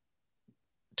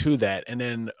 to that. And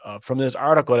then from this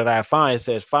article that I find, it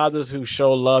says fathers who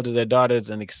show love to their daughters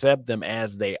and accept them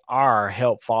as they are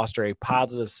help foster a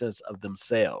positive sense of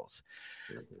themselves.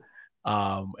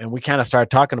 Mhm. And we kind of start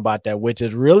talking about that, which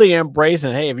is really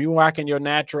embracing, hey, if you're rocking your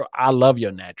natural, I love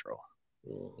your natural.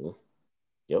 Mhm.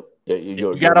 Yep. If you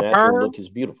Your got a natural perm, look is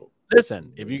beautiful.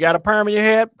 listen, if Mhm. you got a perm in your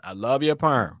head, I love your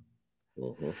perm.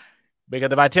 Mhm.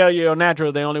 Because if I tell you your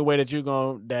natural, the only way that you're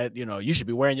going, that, you should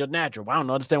be wearing your natural. Well, I don't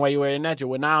understand why you wear your natural.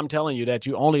 Well, now I'm telling you that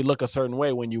you only look a certain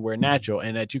way when you wear natural,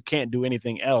 and that you can't do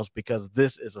anything else because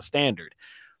this is a standard.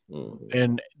 Mhm.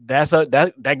 And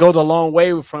that goes a long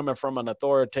way from an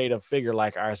authoritative figure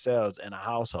like ourselves in a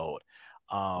household.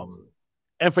 Um, Mhm.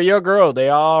 and for your girl, they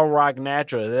all rock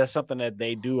natural. Is that something that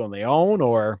they do on their own,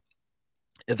 or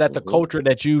is that the Mhm. culture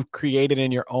that you've created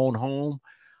in your own home?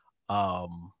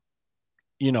 Um,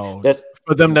 you know, That's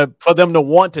for them to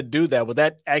want to do that, was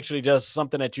that actually just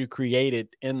something that you created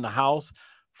in the house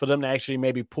for them to actually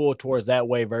maybe pull towards that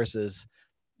way versus,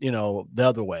 the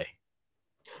other way?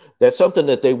 that's something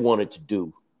that they wanted to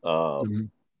do. Mhm.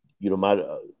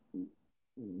 My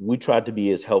we tried to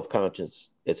be as health conscious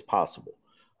as possible.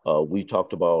 We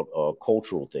talked about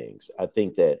cultural things. I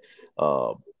think that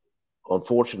uh,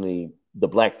 unfortunately the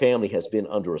black family has been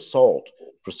under assault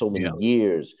for so many Yeah.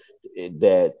 years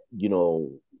that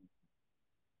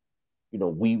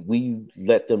we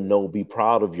let them know, be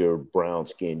proud of your brown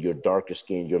skin, your darker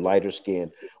skin, your lighter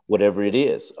skin, whatever it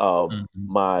is. Mhm.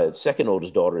 My second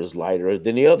oldest daughter is lighter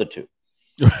than the other two,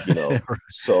 you know.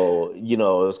 So, it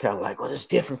was kind of like, well, it's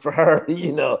different for her,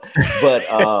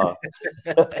 but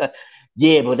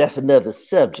yeah, but that's another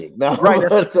subject. No, Right,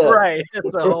 that's but right.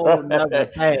 That's a whole nother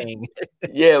thing.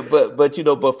 yeah,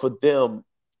 but for them,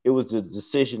 it was the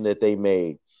decision that they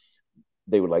made.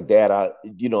 They were like, Dad,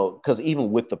 because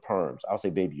even with the perms, I'll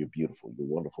say, baby, you're beautiful, you're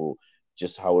wonderful,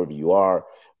 just however you are.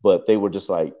 But they were just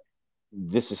like,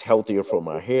 this is healthier for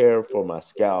my hair, for my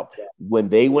scalp. When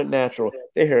they went natural,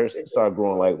 their hair started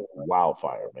growing like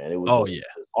wildfire, man. It was Oh just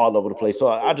yeah. all over the place. So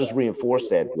I just reinforced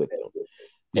that with them.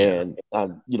 Yeah.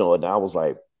 And I was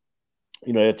like,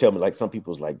 they tell me, like, some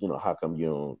people's like, how come you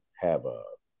don't have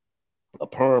a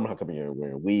perm? How come you're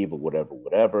wearing weave or whatever,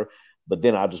 whatever? But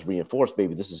then I just reinforce,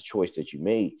 baby, this is a choice that you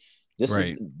made. This is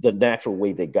Right. the natural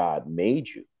way that God made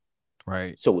you.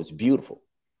 Right. So it's beautiful.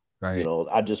 Right.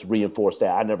 I just reinforced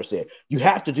that. I never said, you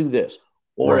have to do this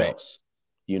or Right. else,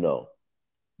 you know,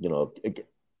 you know,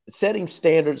 setting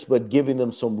standards, but giving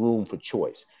them some room for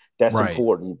choice. That's Right.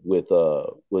 important with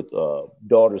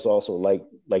daughters also,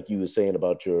 like you were saying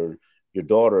about your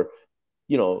daughter.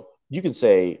 You can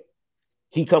say,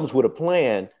 he comes with a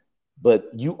plan, but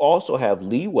you also have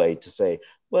leeway to say,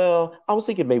 well, I was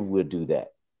thinking maybe we'll do that.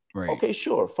 Right. Okay,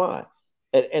 sure, fine.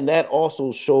 And that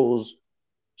also shows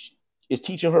It's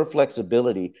teaching her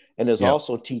flexibility, and it's Yep.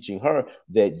 also teaching her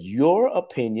that your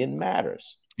opinion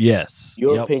matters. Yes.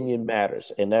 Your Yep. opinion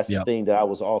matters. And that's the Yep. thing that I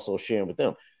was also sharing with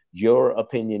them. Your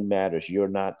opinion matters. You're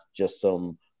not just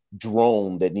some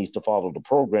drone that needs to follow the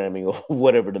programming or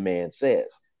whatever the man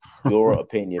says. Your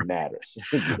opinion matters,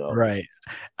 you know. Right.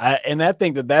 And I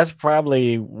think that that's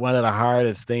probably one of the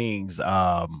hardest things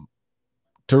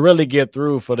to really get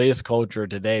through for this culture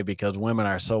today, because women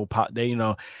are so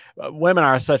women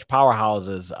are such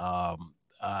powerhouses,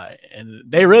 and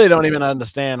they really don't even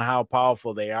understand how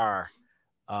powerful they are,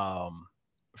 um,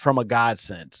 from a God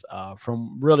sense,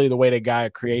 from really the way that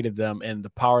God created them and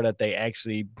the power that they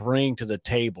actually bring to the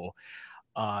table,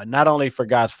 not only for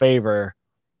God's favor,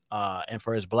 and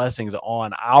for his blessings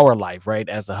on our life, right,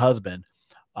 as the husband,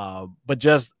 but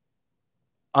just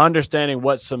understanding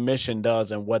what submission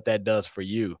does and what that does for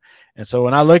you. And so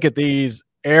when I look at these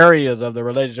areas of the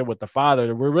relationship with the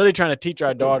father, we're really trying to teach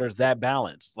our daughters that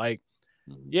balance. Like,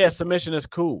 yeah, submission is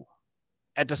cool.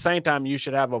 At the same time, you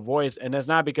should have a voice. And it's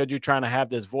not because you're trying to have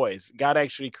this voice. God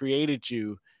actually created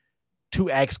you to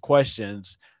ask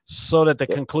questions so that the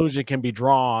Yep. conclusion can be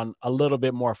drawn a little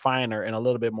bit more finer and a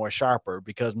little bit more sharper,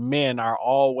 because men are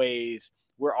always,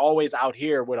 we're always out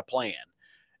here with a plan.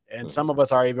 And some Mhm. of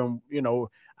us are even,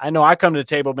 I know I come to the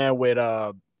table, man, with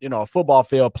a football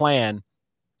field plan,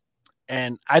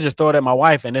 and I just throw it at my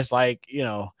wife, and it's like,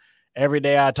 every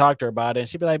day I talk to her about it, and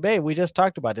she'd be like, "Babe, we just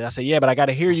talked about it." I say, "Yeah, but I got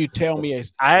to hear you tell me.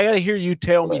 I got to hear you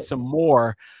tell me Right. some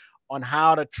more on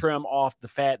how to trim off the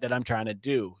fat that I'm trying to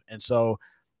do." And so,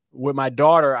 with my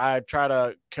daughter, I try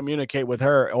to communicate with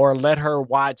her or let her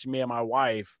watch me and my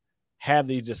wife have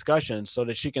these discussions so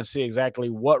that she can see exactly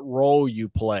what role you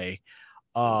play,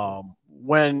 Mhm.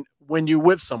 when you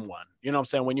with someone, you know what I'm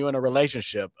saying, when you're in a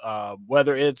relationship,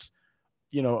 whether it's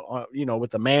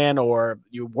with a man, or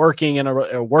you're working in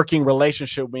a working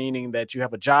relationship, meaning that you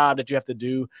have a job that you have to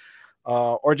do,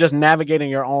 or just navigating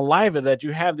your own life, is that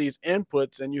you have these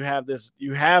inputs, and you have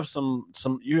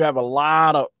a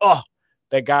lot of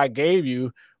that God gave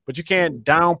you, but you Mhm. can't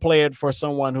downplay it for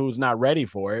someone who's not ready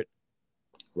for it.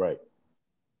 Right.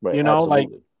 Right. Like,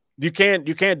 Absolutely.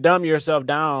 you can't dumb yourself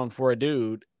down for a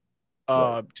dude,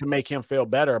 Right. to make him feel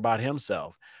better about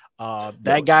himself. That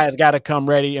No. guy has got to come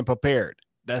ready and prepared.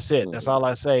 That's it. That's Mhm. all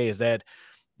I say, is that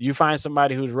you find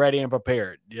somebody who's ready and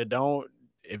prepared. You don't,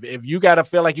 if you got to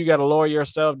feel like you got to lower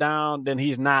yourself down, then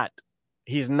he's not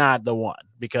the one,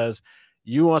 because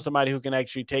you want somebody who can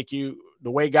actually take you the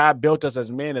way God built us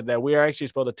as men, is that we are actually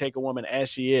supposed to take a woman as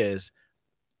she is.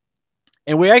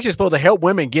 And we're actually supposed to help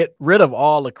women get rid of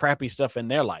all the crappy stuff in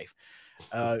their life.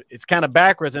 It's kind of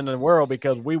backwards in the world,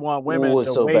 because we want Oh, women it's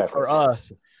to so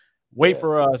backwards. wait Yeah.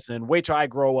 for us, and wait till I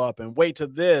grow up, and wait to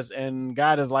this. And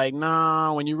God is like,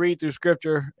 nah, when you read through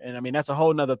scripture, and I mean, that's a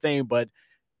whole nother thing, but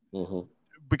Mhm.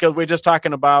 because we're just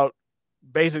talking about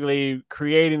basically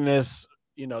creating this,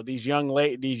 these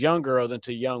young girls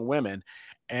into young women,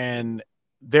 and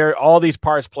there all these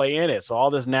parts play in it. So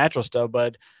all this natural stuff,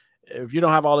 but if you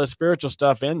don't have all this spiritual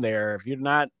stuff in there, if you're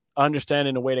not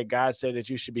understanding the way that God said that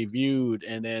you should be viewed,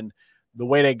 and then the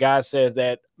way that God says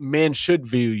that men should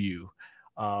view you,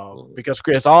 Mhm. because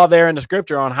it's all there in the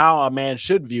scripture on how a man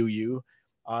should view you.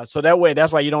 So that way,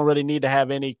 that's why you don't really need to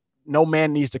have any. No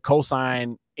man needs to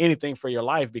co-sign anything for your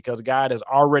life, because God has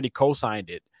already co-signed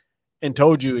it and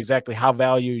told you exactly how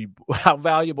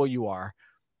valuable you are,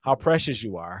 how Mhm. precious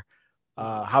you are,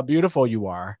 Mhm. how beautiful you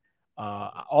are.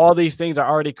 Mhm. All these things are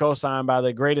already co-signed by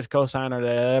the greatest co-signer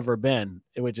that ever been,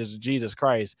 which is Jesus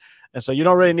Christ. And so you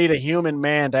don't really Mhm. need a human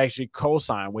man to actually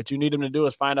co-sign. What you need him to do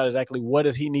is find out exactly what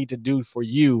does he need to do for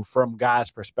you from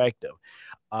God's perspective.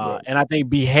 Right. And I think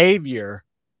behavior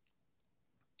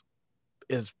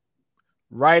is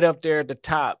right up there at the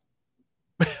top.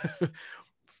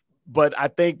 But I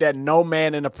think that no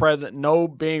man in the present, no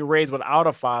being raised without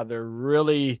a father,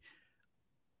 really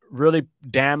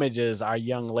damages our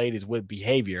young ladies with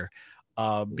behavior,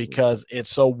 Mhm. because it's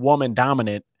so woman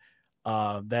dominant,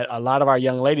 that a lot of our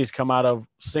young ladies come out of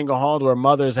single homes where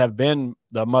mothers have been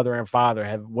the mother and father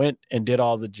have went and did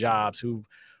all the Mhm. jobs,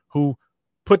 who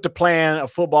put the plan, a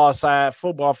football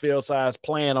field size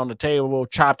plan on the table,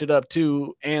 chopped it up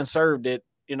too, and served it.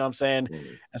 You know what I'm saying?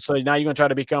 Mhm. And so now you're gonna try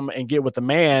to become and get with the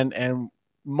man, and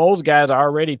most guys are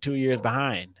already 2 years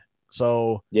behind.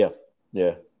 So Yeah,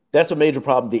 yeah, that's a major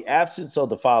problem. The absence of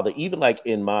the father, even like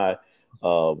in my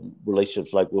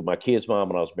relationships, like with my kid's mom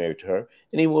when I was married to her,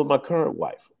 and even with my current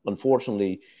wife.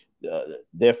 Unfortunately,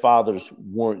 their fathers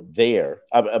weren't there.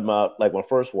 Like my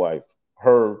first wife,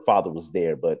 her father was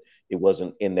there, but it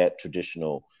wasn't in that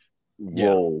traditional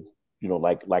yeah, role.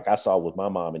 Like I saw with my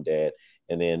mom and dad.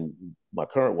 And then my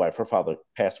current wife, her father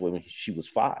passed away when she was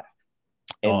 5.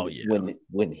 Oh And yeah.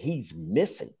 when he's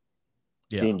missing,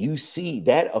 Yeah. then you see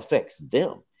that affects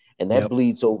them, and that Yep.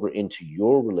 bleeds over into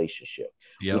your relationship,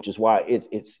 Yep. which is why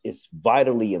it's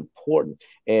vitally important.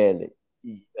 And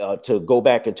to go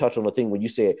back and touch on the thing when you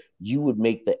said you would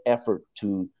make the effort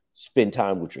to spend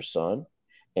time with your son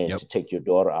and Yep. to take your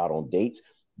daughter out on dates,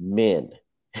 men,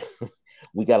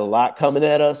 we got a lot coming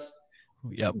at us,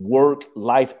 Yep. work,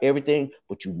 life, everything,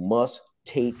 but you must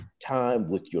take time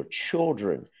with your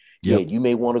children. Yeah, Yep. you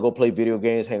may want to go play video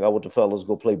games, hang out with the fellas,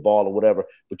 go play ball or whatever,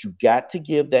 but you got to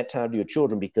give that time to your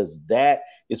children, because that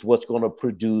is what's going to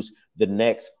produce the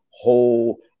next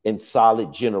whole and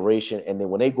solid generation. And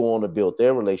then when they go on to build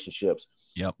their relationships,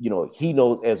 Yep. He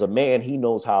knows, as a man, he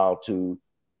knows how to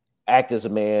act as a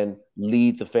man,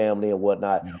 lead the family and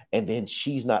whatnot. Yep. And then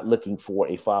she's not looking for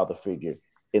a father figure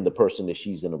in the person that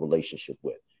she's in a relationship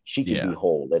with. She can be Yeah.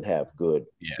 whole and have good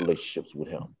Yeah. relationships with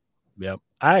him. Yep.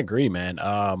 I agree, man.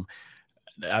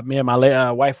 Me and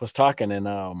my wife was talking, and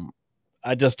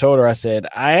I just told her, I said,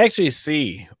 I actually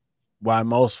see why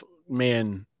most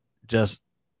men just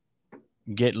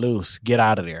get loose, get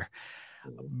out of there.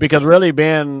 Mhm. Because really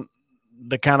being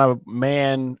the kind of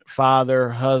man, father,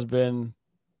 husband,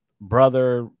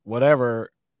 brother,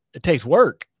 whatever, it takes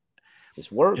work.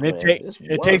 It's work, And man. It's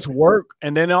it takes work. work.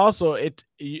 And then also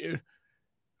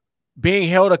being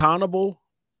held accountable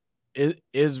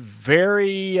is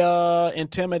very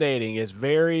intimidating. It's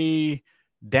very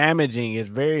damaging. It's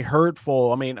very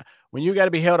hurtful. I mean, when you got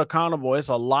to be held accountable, it's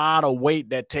a lot of weight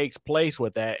that takes place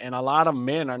with that. And a lot of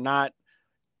men are not,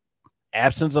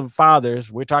 absence of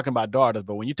fathers. We're talking about daughters,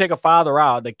 but when you take a father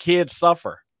out, the kids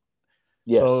suffer.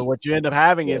 So Yes. what you end up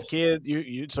having is Yes.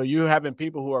 kids, so you having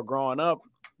people who are growing up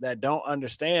that don't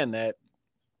understand that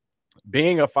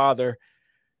being a father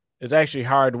is actually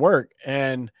hard work.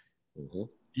 And Mhm.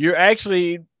 you're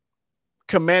actually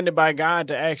commanded by God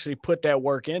to actually put that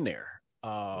work in there.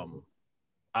 Mhm.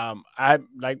 I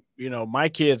like, my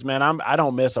kids, man, I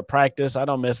don't miss a practice. I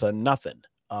don't miss a nothing.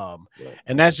 Right.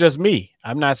 And that's just me.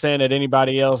 I'm not saying that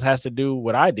anybody else has to do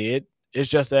what I did. It's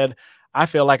just that I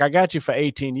feel like I got you for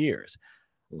 18 years.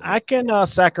 Mhm. I can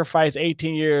sacrifice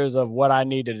 18 years of what I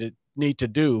need to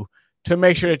do to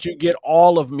make sure Mhm. that you get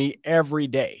all of me every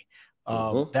day.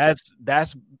 Mhm.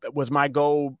 That's was my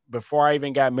goal before I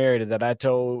even got married. Is that I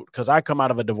told, because I come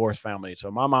out of a divorced family, so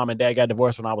my mom and dad got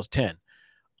divorced when I was 10,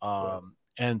 Right.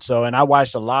 and I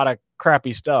watched a lot of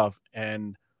crappy stuff,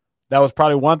 and that was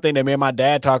probably one thing that me and my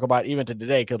dad talk about even to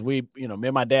today, because me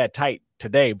and my dad tight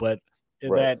today, but is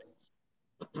Right.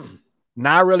 that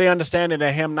not really understanding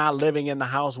that him not living in the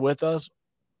house with us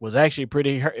was actually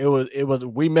pretty.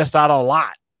 We missed out on a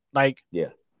lot. Like Yeah.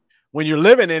 when you're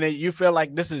living in it, you feel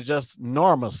like this is just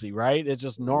normalcy, right? It's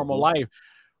just normal Mhm. life.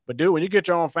 But dude, when you get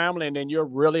your own family and then you're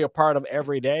really a part of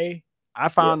every day, I Yeah.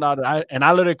 found out that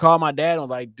I literally called my dad and was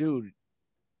like, dude,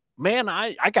 man,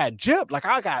 I got gypped. Like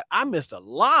I missed a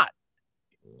lot,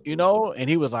 Mhm. and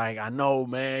he was like, I know,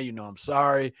 man, I'm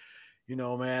sorry,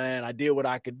 man, I did what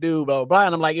I could do, blah, blah, blah.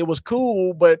 And I'm like, it was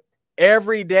cool, but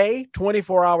every day,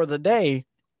 24 hours a day,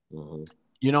 Mhm.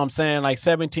 you know what I'm saying? Like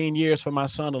 17 years for my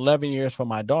son, 11 years for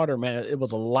my daughter, man, it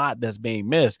was a lot that's being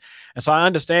missed. And so I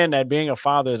understand that being a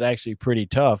father is actually pretty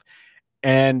tough.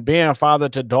 And being a father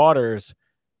to daughters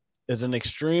is an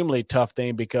extremely tough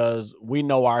thing because we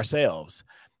know ourselves.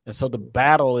 And so the Mhm.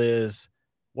 battle is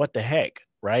what the heck,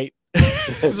 right?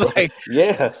 It's Right. like,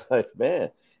 Yeah. Like,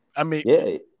 man. I mean,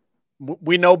 Yeah.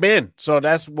 we know Ben. So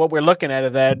that's what we're looking at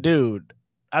is that dude.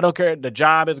 I don't care. The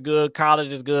job is good. College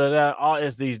is good. All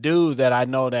it's these dudes that I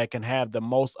know that can have the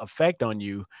most effect on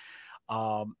you.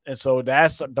 And so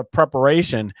that's the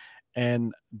preparation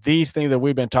and these things that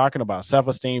we've been talking about: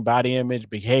 self-esteem, body image,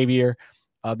 behavior.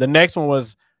 The next one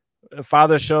was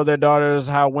fathers show their daughters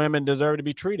how women deserve to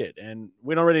be treated. And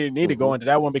we don't really need to go Mhm. into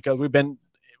that one because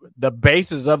the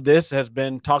basis of this has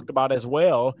been talked about as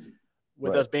well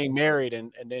with Right. us being married.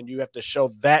 And then you have to show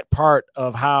that part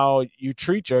of how you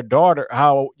treat your daughter,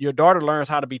 how your daughter learns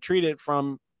how to be treated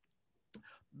from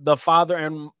the father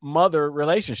and mother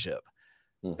relationship.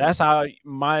 Mhm. That's how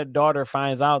my daughter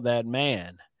finds out that,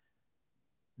 man,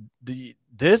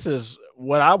 this is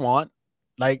what I want.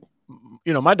 Like,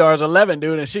 my daughter's 11,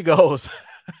 dude, and she goes,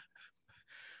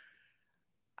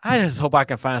 I just hope I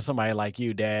can find somebody like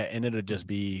you, Dad, and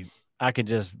I can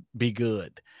just be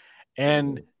good.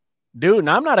 And Mhm. dude, and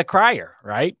I'm not a crier,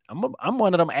 right? I'm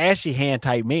one of them ashy hand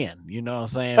type men, you know what I'm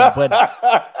saying? But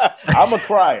I'm a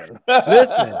crier.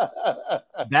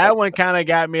 listen, that one kind of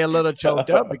got me a little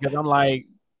choked up because I'm like,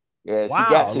 Yeah, she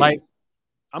got wow, to you.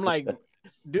 I'm like,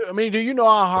 do you know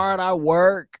how hard I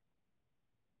work?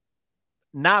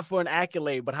 not for an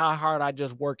accolade, but how hard I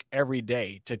just work every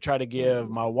day to try to give Mhm.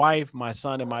 my wife, my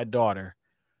son, and my daughter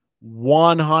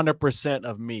 100%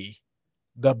 of me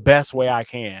the Mhm. best way I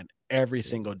can every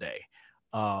single day.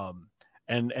 Um,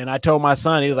 and I told my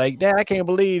son, he's like, Dad, I can't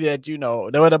believe that, they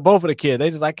were both of the kids. They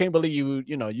just, I can't believe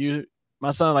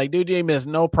my son, like, dude, you ain't miss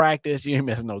no practice, you ain't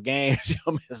miss no games, you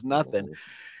don't miss nothing. Mhm.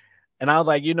 And I was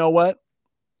like, you know what?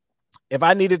 If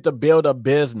I needed to build a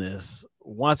business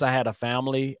once I had a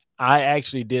family, I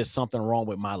actually did something wrong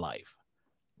with my life.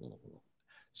 Mhm.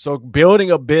 So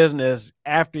building a business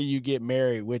after you get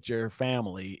married with your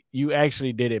family, you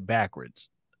actually did it backwards.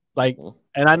 Like, Mhm.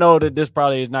 and I know that this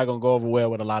probably is not going to go over well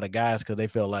with a lot of guys because they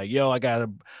feel like, yo, I got to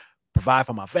provide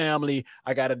for my family.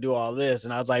 I got to do all this.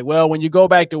 And I was like, well, when you go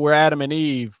back to where Adam and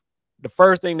Eve, the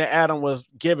first thing that Adam was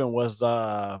given was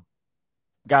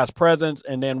God's presence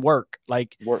and then work.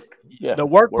 Like Work. Yeah. the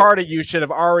work Work. part of you should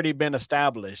have already been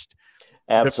established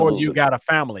before you Absolutely. got a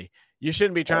family. You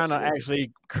shouldn't be trying to Absolutely.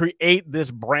 actually create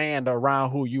this brand around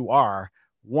who you are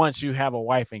once you have a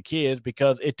wife and kids,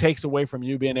 because it takes away from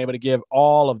you being able to give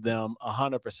all of them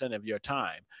 100% of your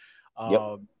time. Yep.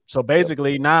 So Yep.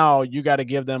 basically, now you got to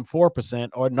give them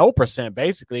 4% or no percent,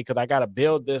 basically, because I got to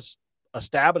build this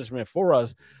establishment for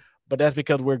us. But that's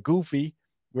because we're goofy,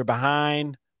 we're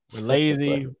behind, we're Right.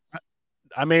 lazy.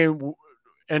 I mean,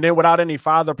 and then without any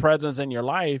father presence in your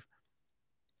life,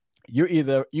 you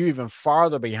even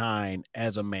farther behind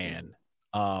as a man.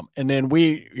 Mhm. And then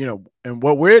and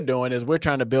what we're doing is we're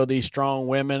trying to build these strong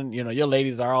women. Your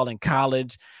ladies are all in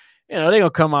college. They're gonna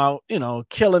come out,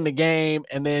 killing the game,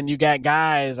 and then you got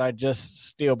guys are just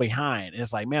still behind.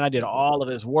 It's like, man, I did Mhm. all of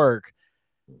this work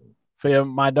Mhm. for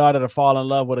my daughter to fall in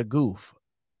love with a goof.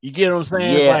 You get what I'm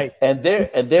saying? It's Yeah, like and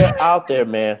they're out there,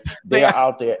 man. They they are are,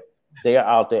 out there. They are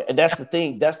out there, and that's the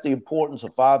thing. That's the importance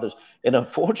of fathers, and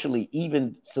unfortunately,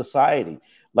 even society.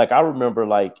 Like I remember,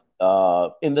 like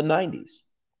in the '90s,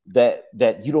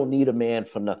 that you don't need a man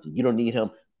for nothing. You don't need him.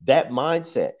 That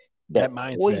mindset, that that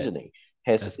mindset. poisoning,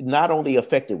 has That's not only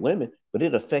affected women, but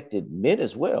it affected men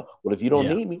as well. Well, if you don't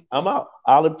yeah, need me, I'm out.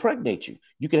 I'll impregnate you.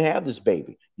 You can have this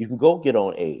baby. You can go get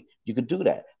on aid. You can do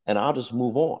that, and I'll just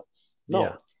move on. yeah,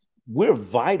 No, we're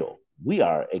vital. We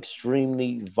are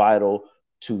extremely vital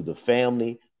to the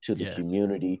family, to the yes,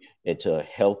 community, and to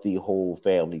healthy whole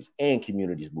families and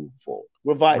communities moving forward.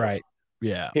 We're vital. right,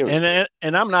 yeah. Period.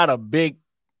 And I'm not a big,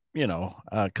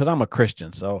 because I'm a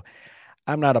Christian, so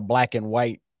I'm not a black and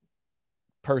white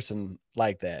person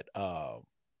like that.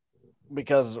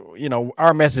 Because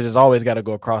our message has always got to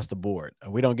go across the board.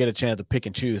 We don't get a chance to pick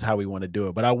and choose how we want to do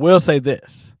it. But I will say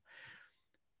this: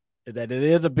 that it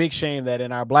is a big shame that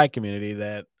in our black community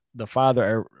that the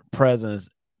father presence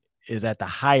is at the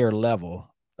higher level,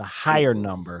 the higher Hmm.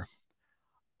 number.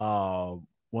 Uh,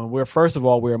 when we're first of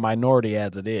all we're a minority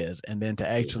as it is, and then to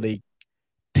Hmm. actually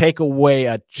take away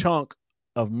a chunk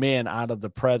of men out of the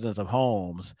presence of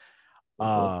homes, Hmm.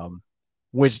 um,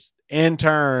 which in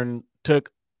turn took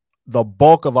the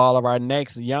bulk of all of our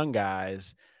next young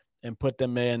guys and put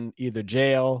them in either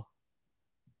jail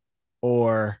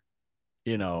or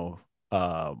you know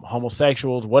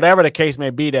homosexuals, whatever the case may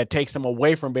be, that takes them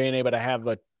away from being able to have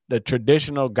the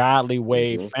traditional godly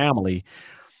way Hmm. family,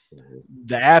 Hmm.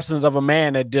 the absence of a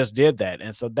man that just did that.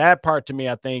 And so that part, to me,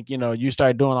 I think, you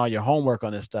start doing all your homework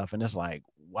on this stuff and it's like,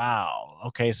 wow,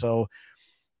 okay, so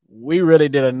we really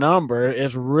did a number.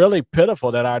 It's really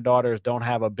pitiful that our daughters don't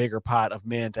have a bigger pot of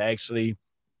men to actually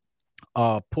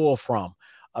pull from.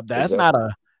 That's not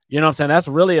Exactly. a, what I'm saying? That's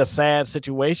really a sad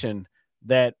situation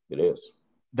that It is.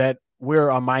 we're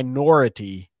a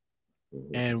minority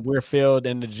Hmm. and we're filled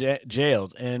in the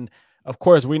jails. And of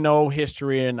course, we know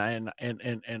history and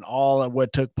all of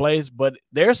what took place, but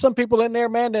there's some people in there,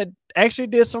 man, that actually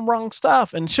did some wrong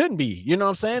stuff and shouldn't be. You know what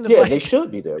I'm saying? It's Yeah, they like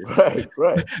should be there. Right.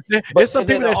 Right. there's But some and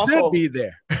then people that should also, be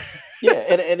there. yeah,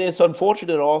 and it's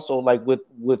unfortunate also, like with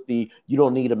the you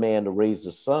don't need a man to raise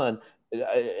the son.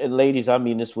 And ladies, I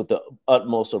mean this with the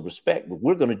utmost of respect, but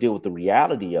we're going to deal with the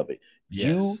reality of it.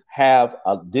 You Yes. have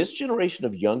this generation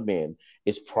of young men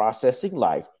is processing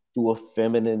life through a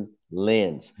feminine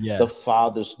lens. The Yes.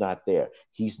 father's not there.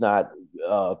 He's not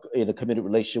in a committed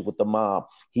relationship with the mom.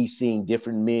 He's seeing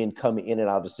different men coming in and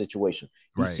out of the situation.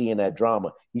 He's Right. seeing that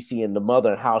drama. He's seeing the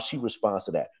mother and how she responds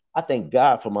to that. I thank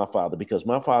God for my father because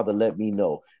my father let me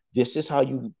know this is how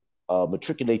you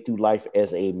matriculate through life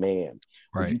as a man.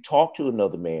 When Right. you talk to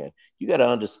another man, you got to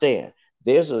understand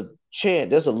there's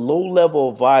a low level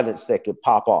of violence that could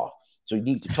pop off. So you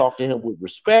need to talk to him with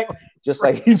respect, just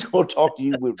like he's going to talk to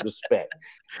you with respect.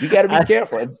 You got to be I,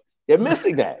 careful. And they're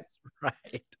missing that.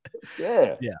 right.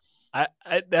 Yeah. Yeah.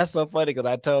 That's so funny because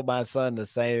I told my son the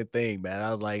same thing, man.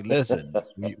 I was like, listen,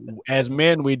 as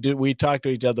men, we talk to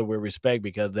each other with respect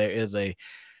because there is a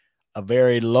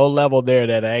very low level there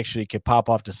that actually could pop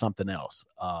off to something else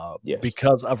Yes.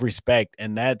 because of respect.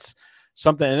 And that's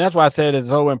something. And that's why I said it's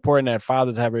so important that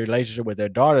fathers have a relationship with their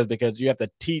daughters, because you have to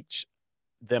teach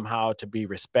them how to be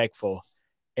respectful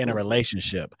in a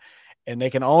relationship. And they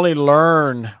can only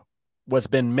learn what's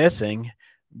been missing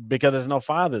because there's no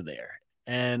father there.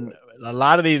 And a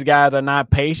lot of these guys are not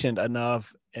patient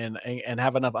enough and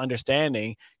have enough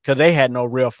understanding because they had no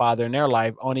real father in their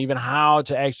life on even how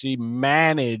to actually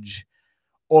manage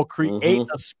or create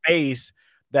Mm-hmm. a space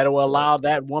that will Right. allow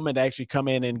that woman to actually come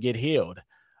in and get healed.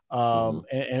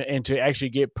 Mm-hmm. And to actually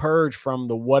get purged from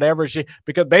the whatever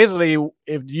because basically,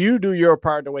 if you do your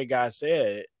part the way God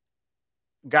said,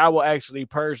 God will actually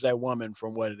purge that woman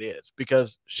from what it is,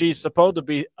 because she's supposed to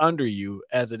be under you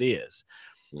as it is.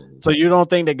 Mm-hmm. So you don't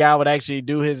think that God would actually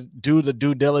do the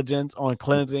due diligence on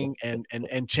cleansing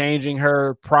and changing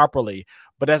her properly?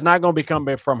 But that's not going to be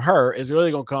coming from her. It's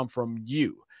really going to come from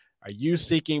you. Are you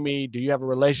seeking me? Do you have a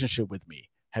relationship with me?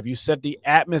 Have you set the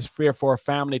atmosphere for a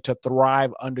family to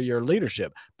thrive under your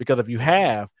leadership? Because if you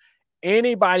have,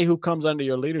 anybody who comes under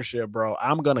your leadership, bro,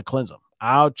 I'm going to cleanse them.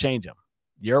 I'll change them.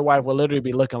 Your wife will literally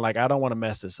be looking like, I don't want to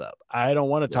mess this up. I don't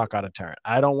want to talk out of turn.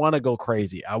 I don't want to go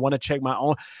crazy. I want to check my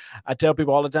own. I tell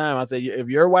people all the time, I say, if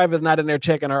your wife is not in there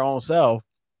checking her own self,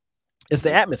 it's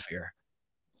the atmosphere.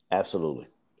 Absolutely.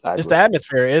 I It's the agree.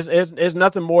 atmosphere. It's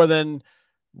nothing more than,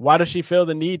 why does she feel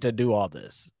the need to do all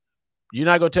this? You're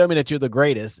not going to tell me that you're the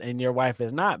greatest and your wife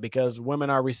is not, because women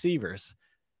are receivers,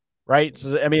 right?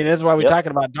 So, I mean, that's why we're Yep.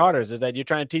 talking about daughters, is that you're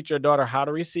trying to teach your daughter how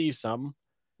to receive something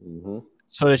Mm-hmm.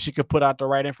 so that she could put out the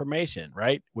right information,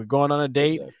 right? We're going on a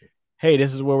date. Exactly. Hey,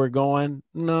 this is where we're going.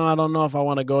 No, I don't know if I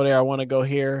want to go there. I want to go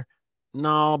here.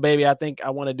 No, baby, I think I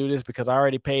want to do this because I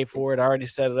already paid for it. I already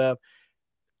set it up.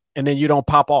 And then you don't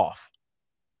pop off.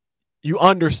 You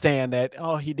understand that,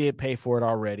 oh, he did pay for it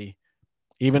already,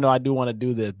 even though I do want to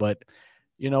do this. But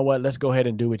you know what? Let's go ahead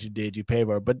and do what you did. You pay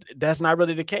for it. But that's not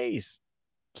really the case.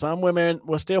 Some women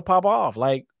will still pop off.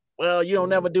 Like, well, you don't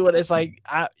never do it. It's like,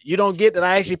 you don't get that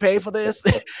I actually pay for this.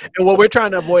 And what we're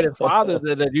trying to avoid as fathers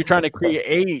is that you're trying to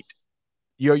create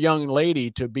your young lady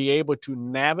to be able to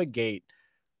navigate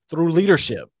through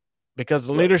leadership, because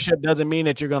Right. leadership doesn't mean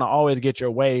that you're going to always get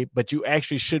your way, but you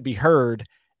actually should be heard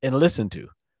and listened to.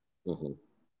 Mm-hmm.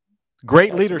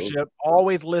 Great Absolutely. leadership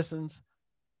always listens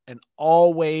and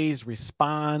always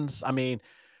responds. I mean,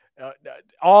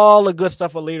 all the good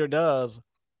stuff a leader does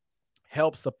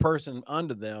helps the person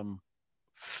under them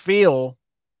feel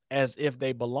as if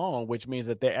they belong, which means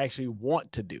that they actually want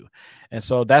to do. And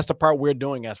so that's the part we're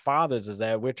doing as fathers, is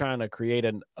that we're trying to create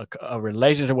a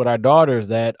relationship with our daughters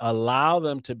that allow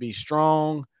them to be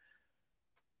strong,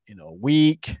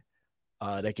 weak.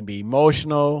 They can be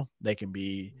emotional. They can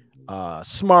be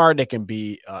smart. They can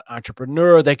be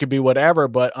entrepreneur. They could be whatever.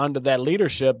 But under that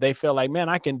leadership, they feel like, man,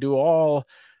 I can do all.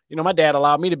 My dad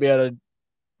allowed me to be able to.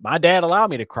 My dad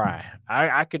allowed me to cry.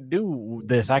 I could do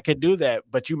this. I could do that.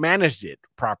 But you managed it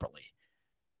properly.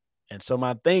 And so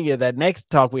my thing is, that next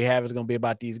talk we have is going to be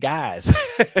about these guys.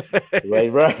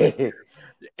 Right. Right. You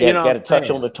Got know to what I'm touch on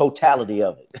saying? the totality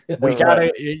of it. We Right.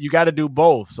 gotta, you gotta do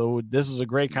both. So this is a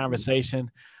great Mhm. conversation.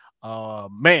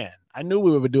 Man, I knew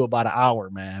we would do about an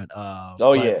hour, man.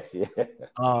 Oh yes. Yeah.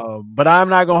 But I'm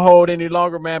not gonna hold any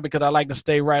longer, man, because I like to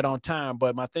stay right on time.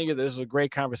 But my thing is, this is a great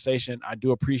conversation. I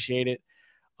do appreciate it.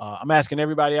 I'm asking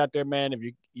everybody out there, man, if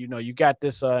you got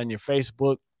this in your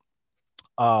Facebook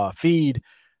feed,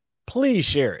 please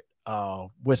share it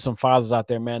with some fathers out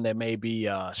there, man, that may be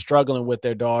struggling with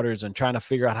their daughters and trying to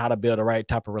figure out how to build the right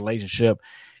type of relationship.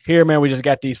 Here, man, we just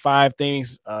got these 5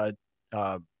 things,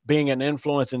 being an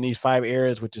influence in these 5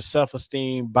 areas, which is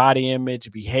self-esteem, body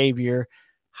image, behavior,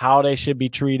 how they should be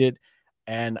treated,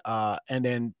 and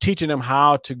then teaching them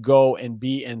how to go and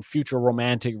be in future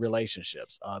romantic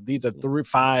relationships. These are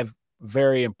 5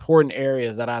 very important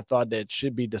areas that I thought that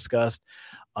should be discussed.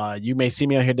 You may see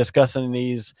me on here discussing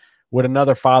these with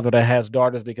another father that has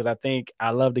daughters, because I think I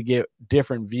love to get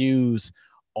different views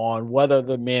on whether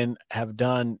the men have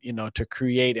done, to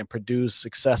create and produce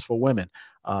successful women.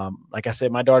 Like I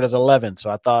said, my daughter's 11. So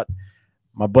I thought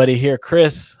my buddy here,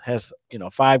 Chris, has,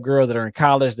 5 girls that are in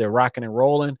college. They're rocking and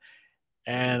rolling.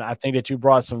 And I think that you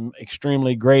brought some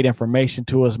extremely great information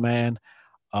to us, man.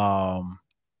 Um,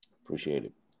 Appreciate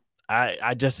it.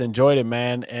 I just enjoyed it,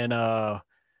 man. And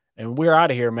we're out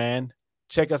of here, man.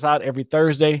 Check us out every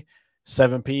Thursday,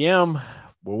 7 p.m.,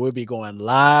 where we'll be going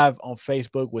live on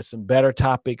Facebook with some better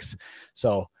topics.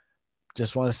 So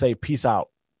just want to say peace out.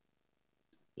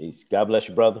 Peace. God bless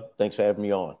you, brother. Thanks for having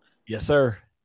me on. Yes, sir.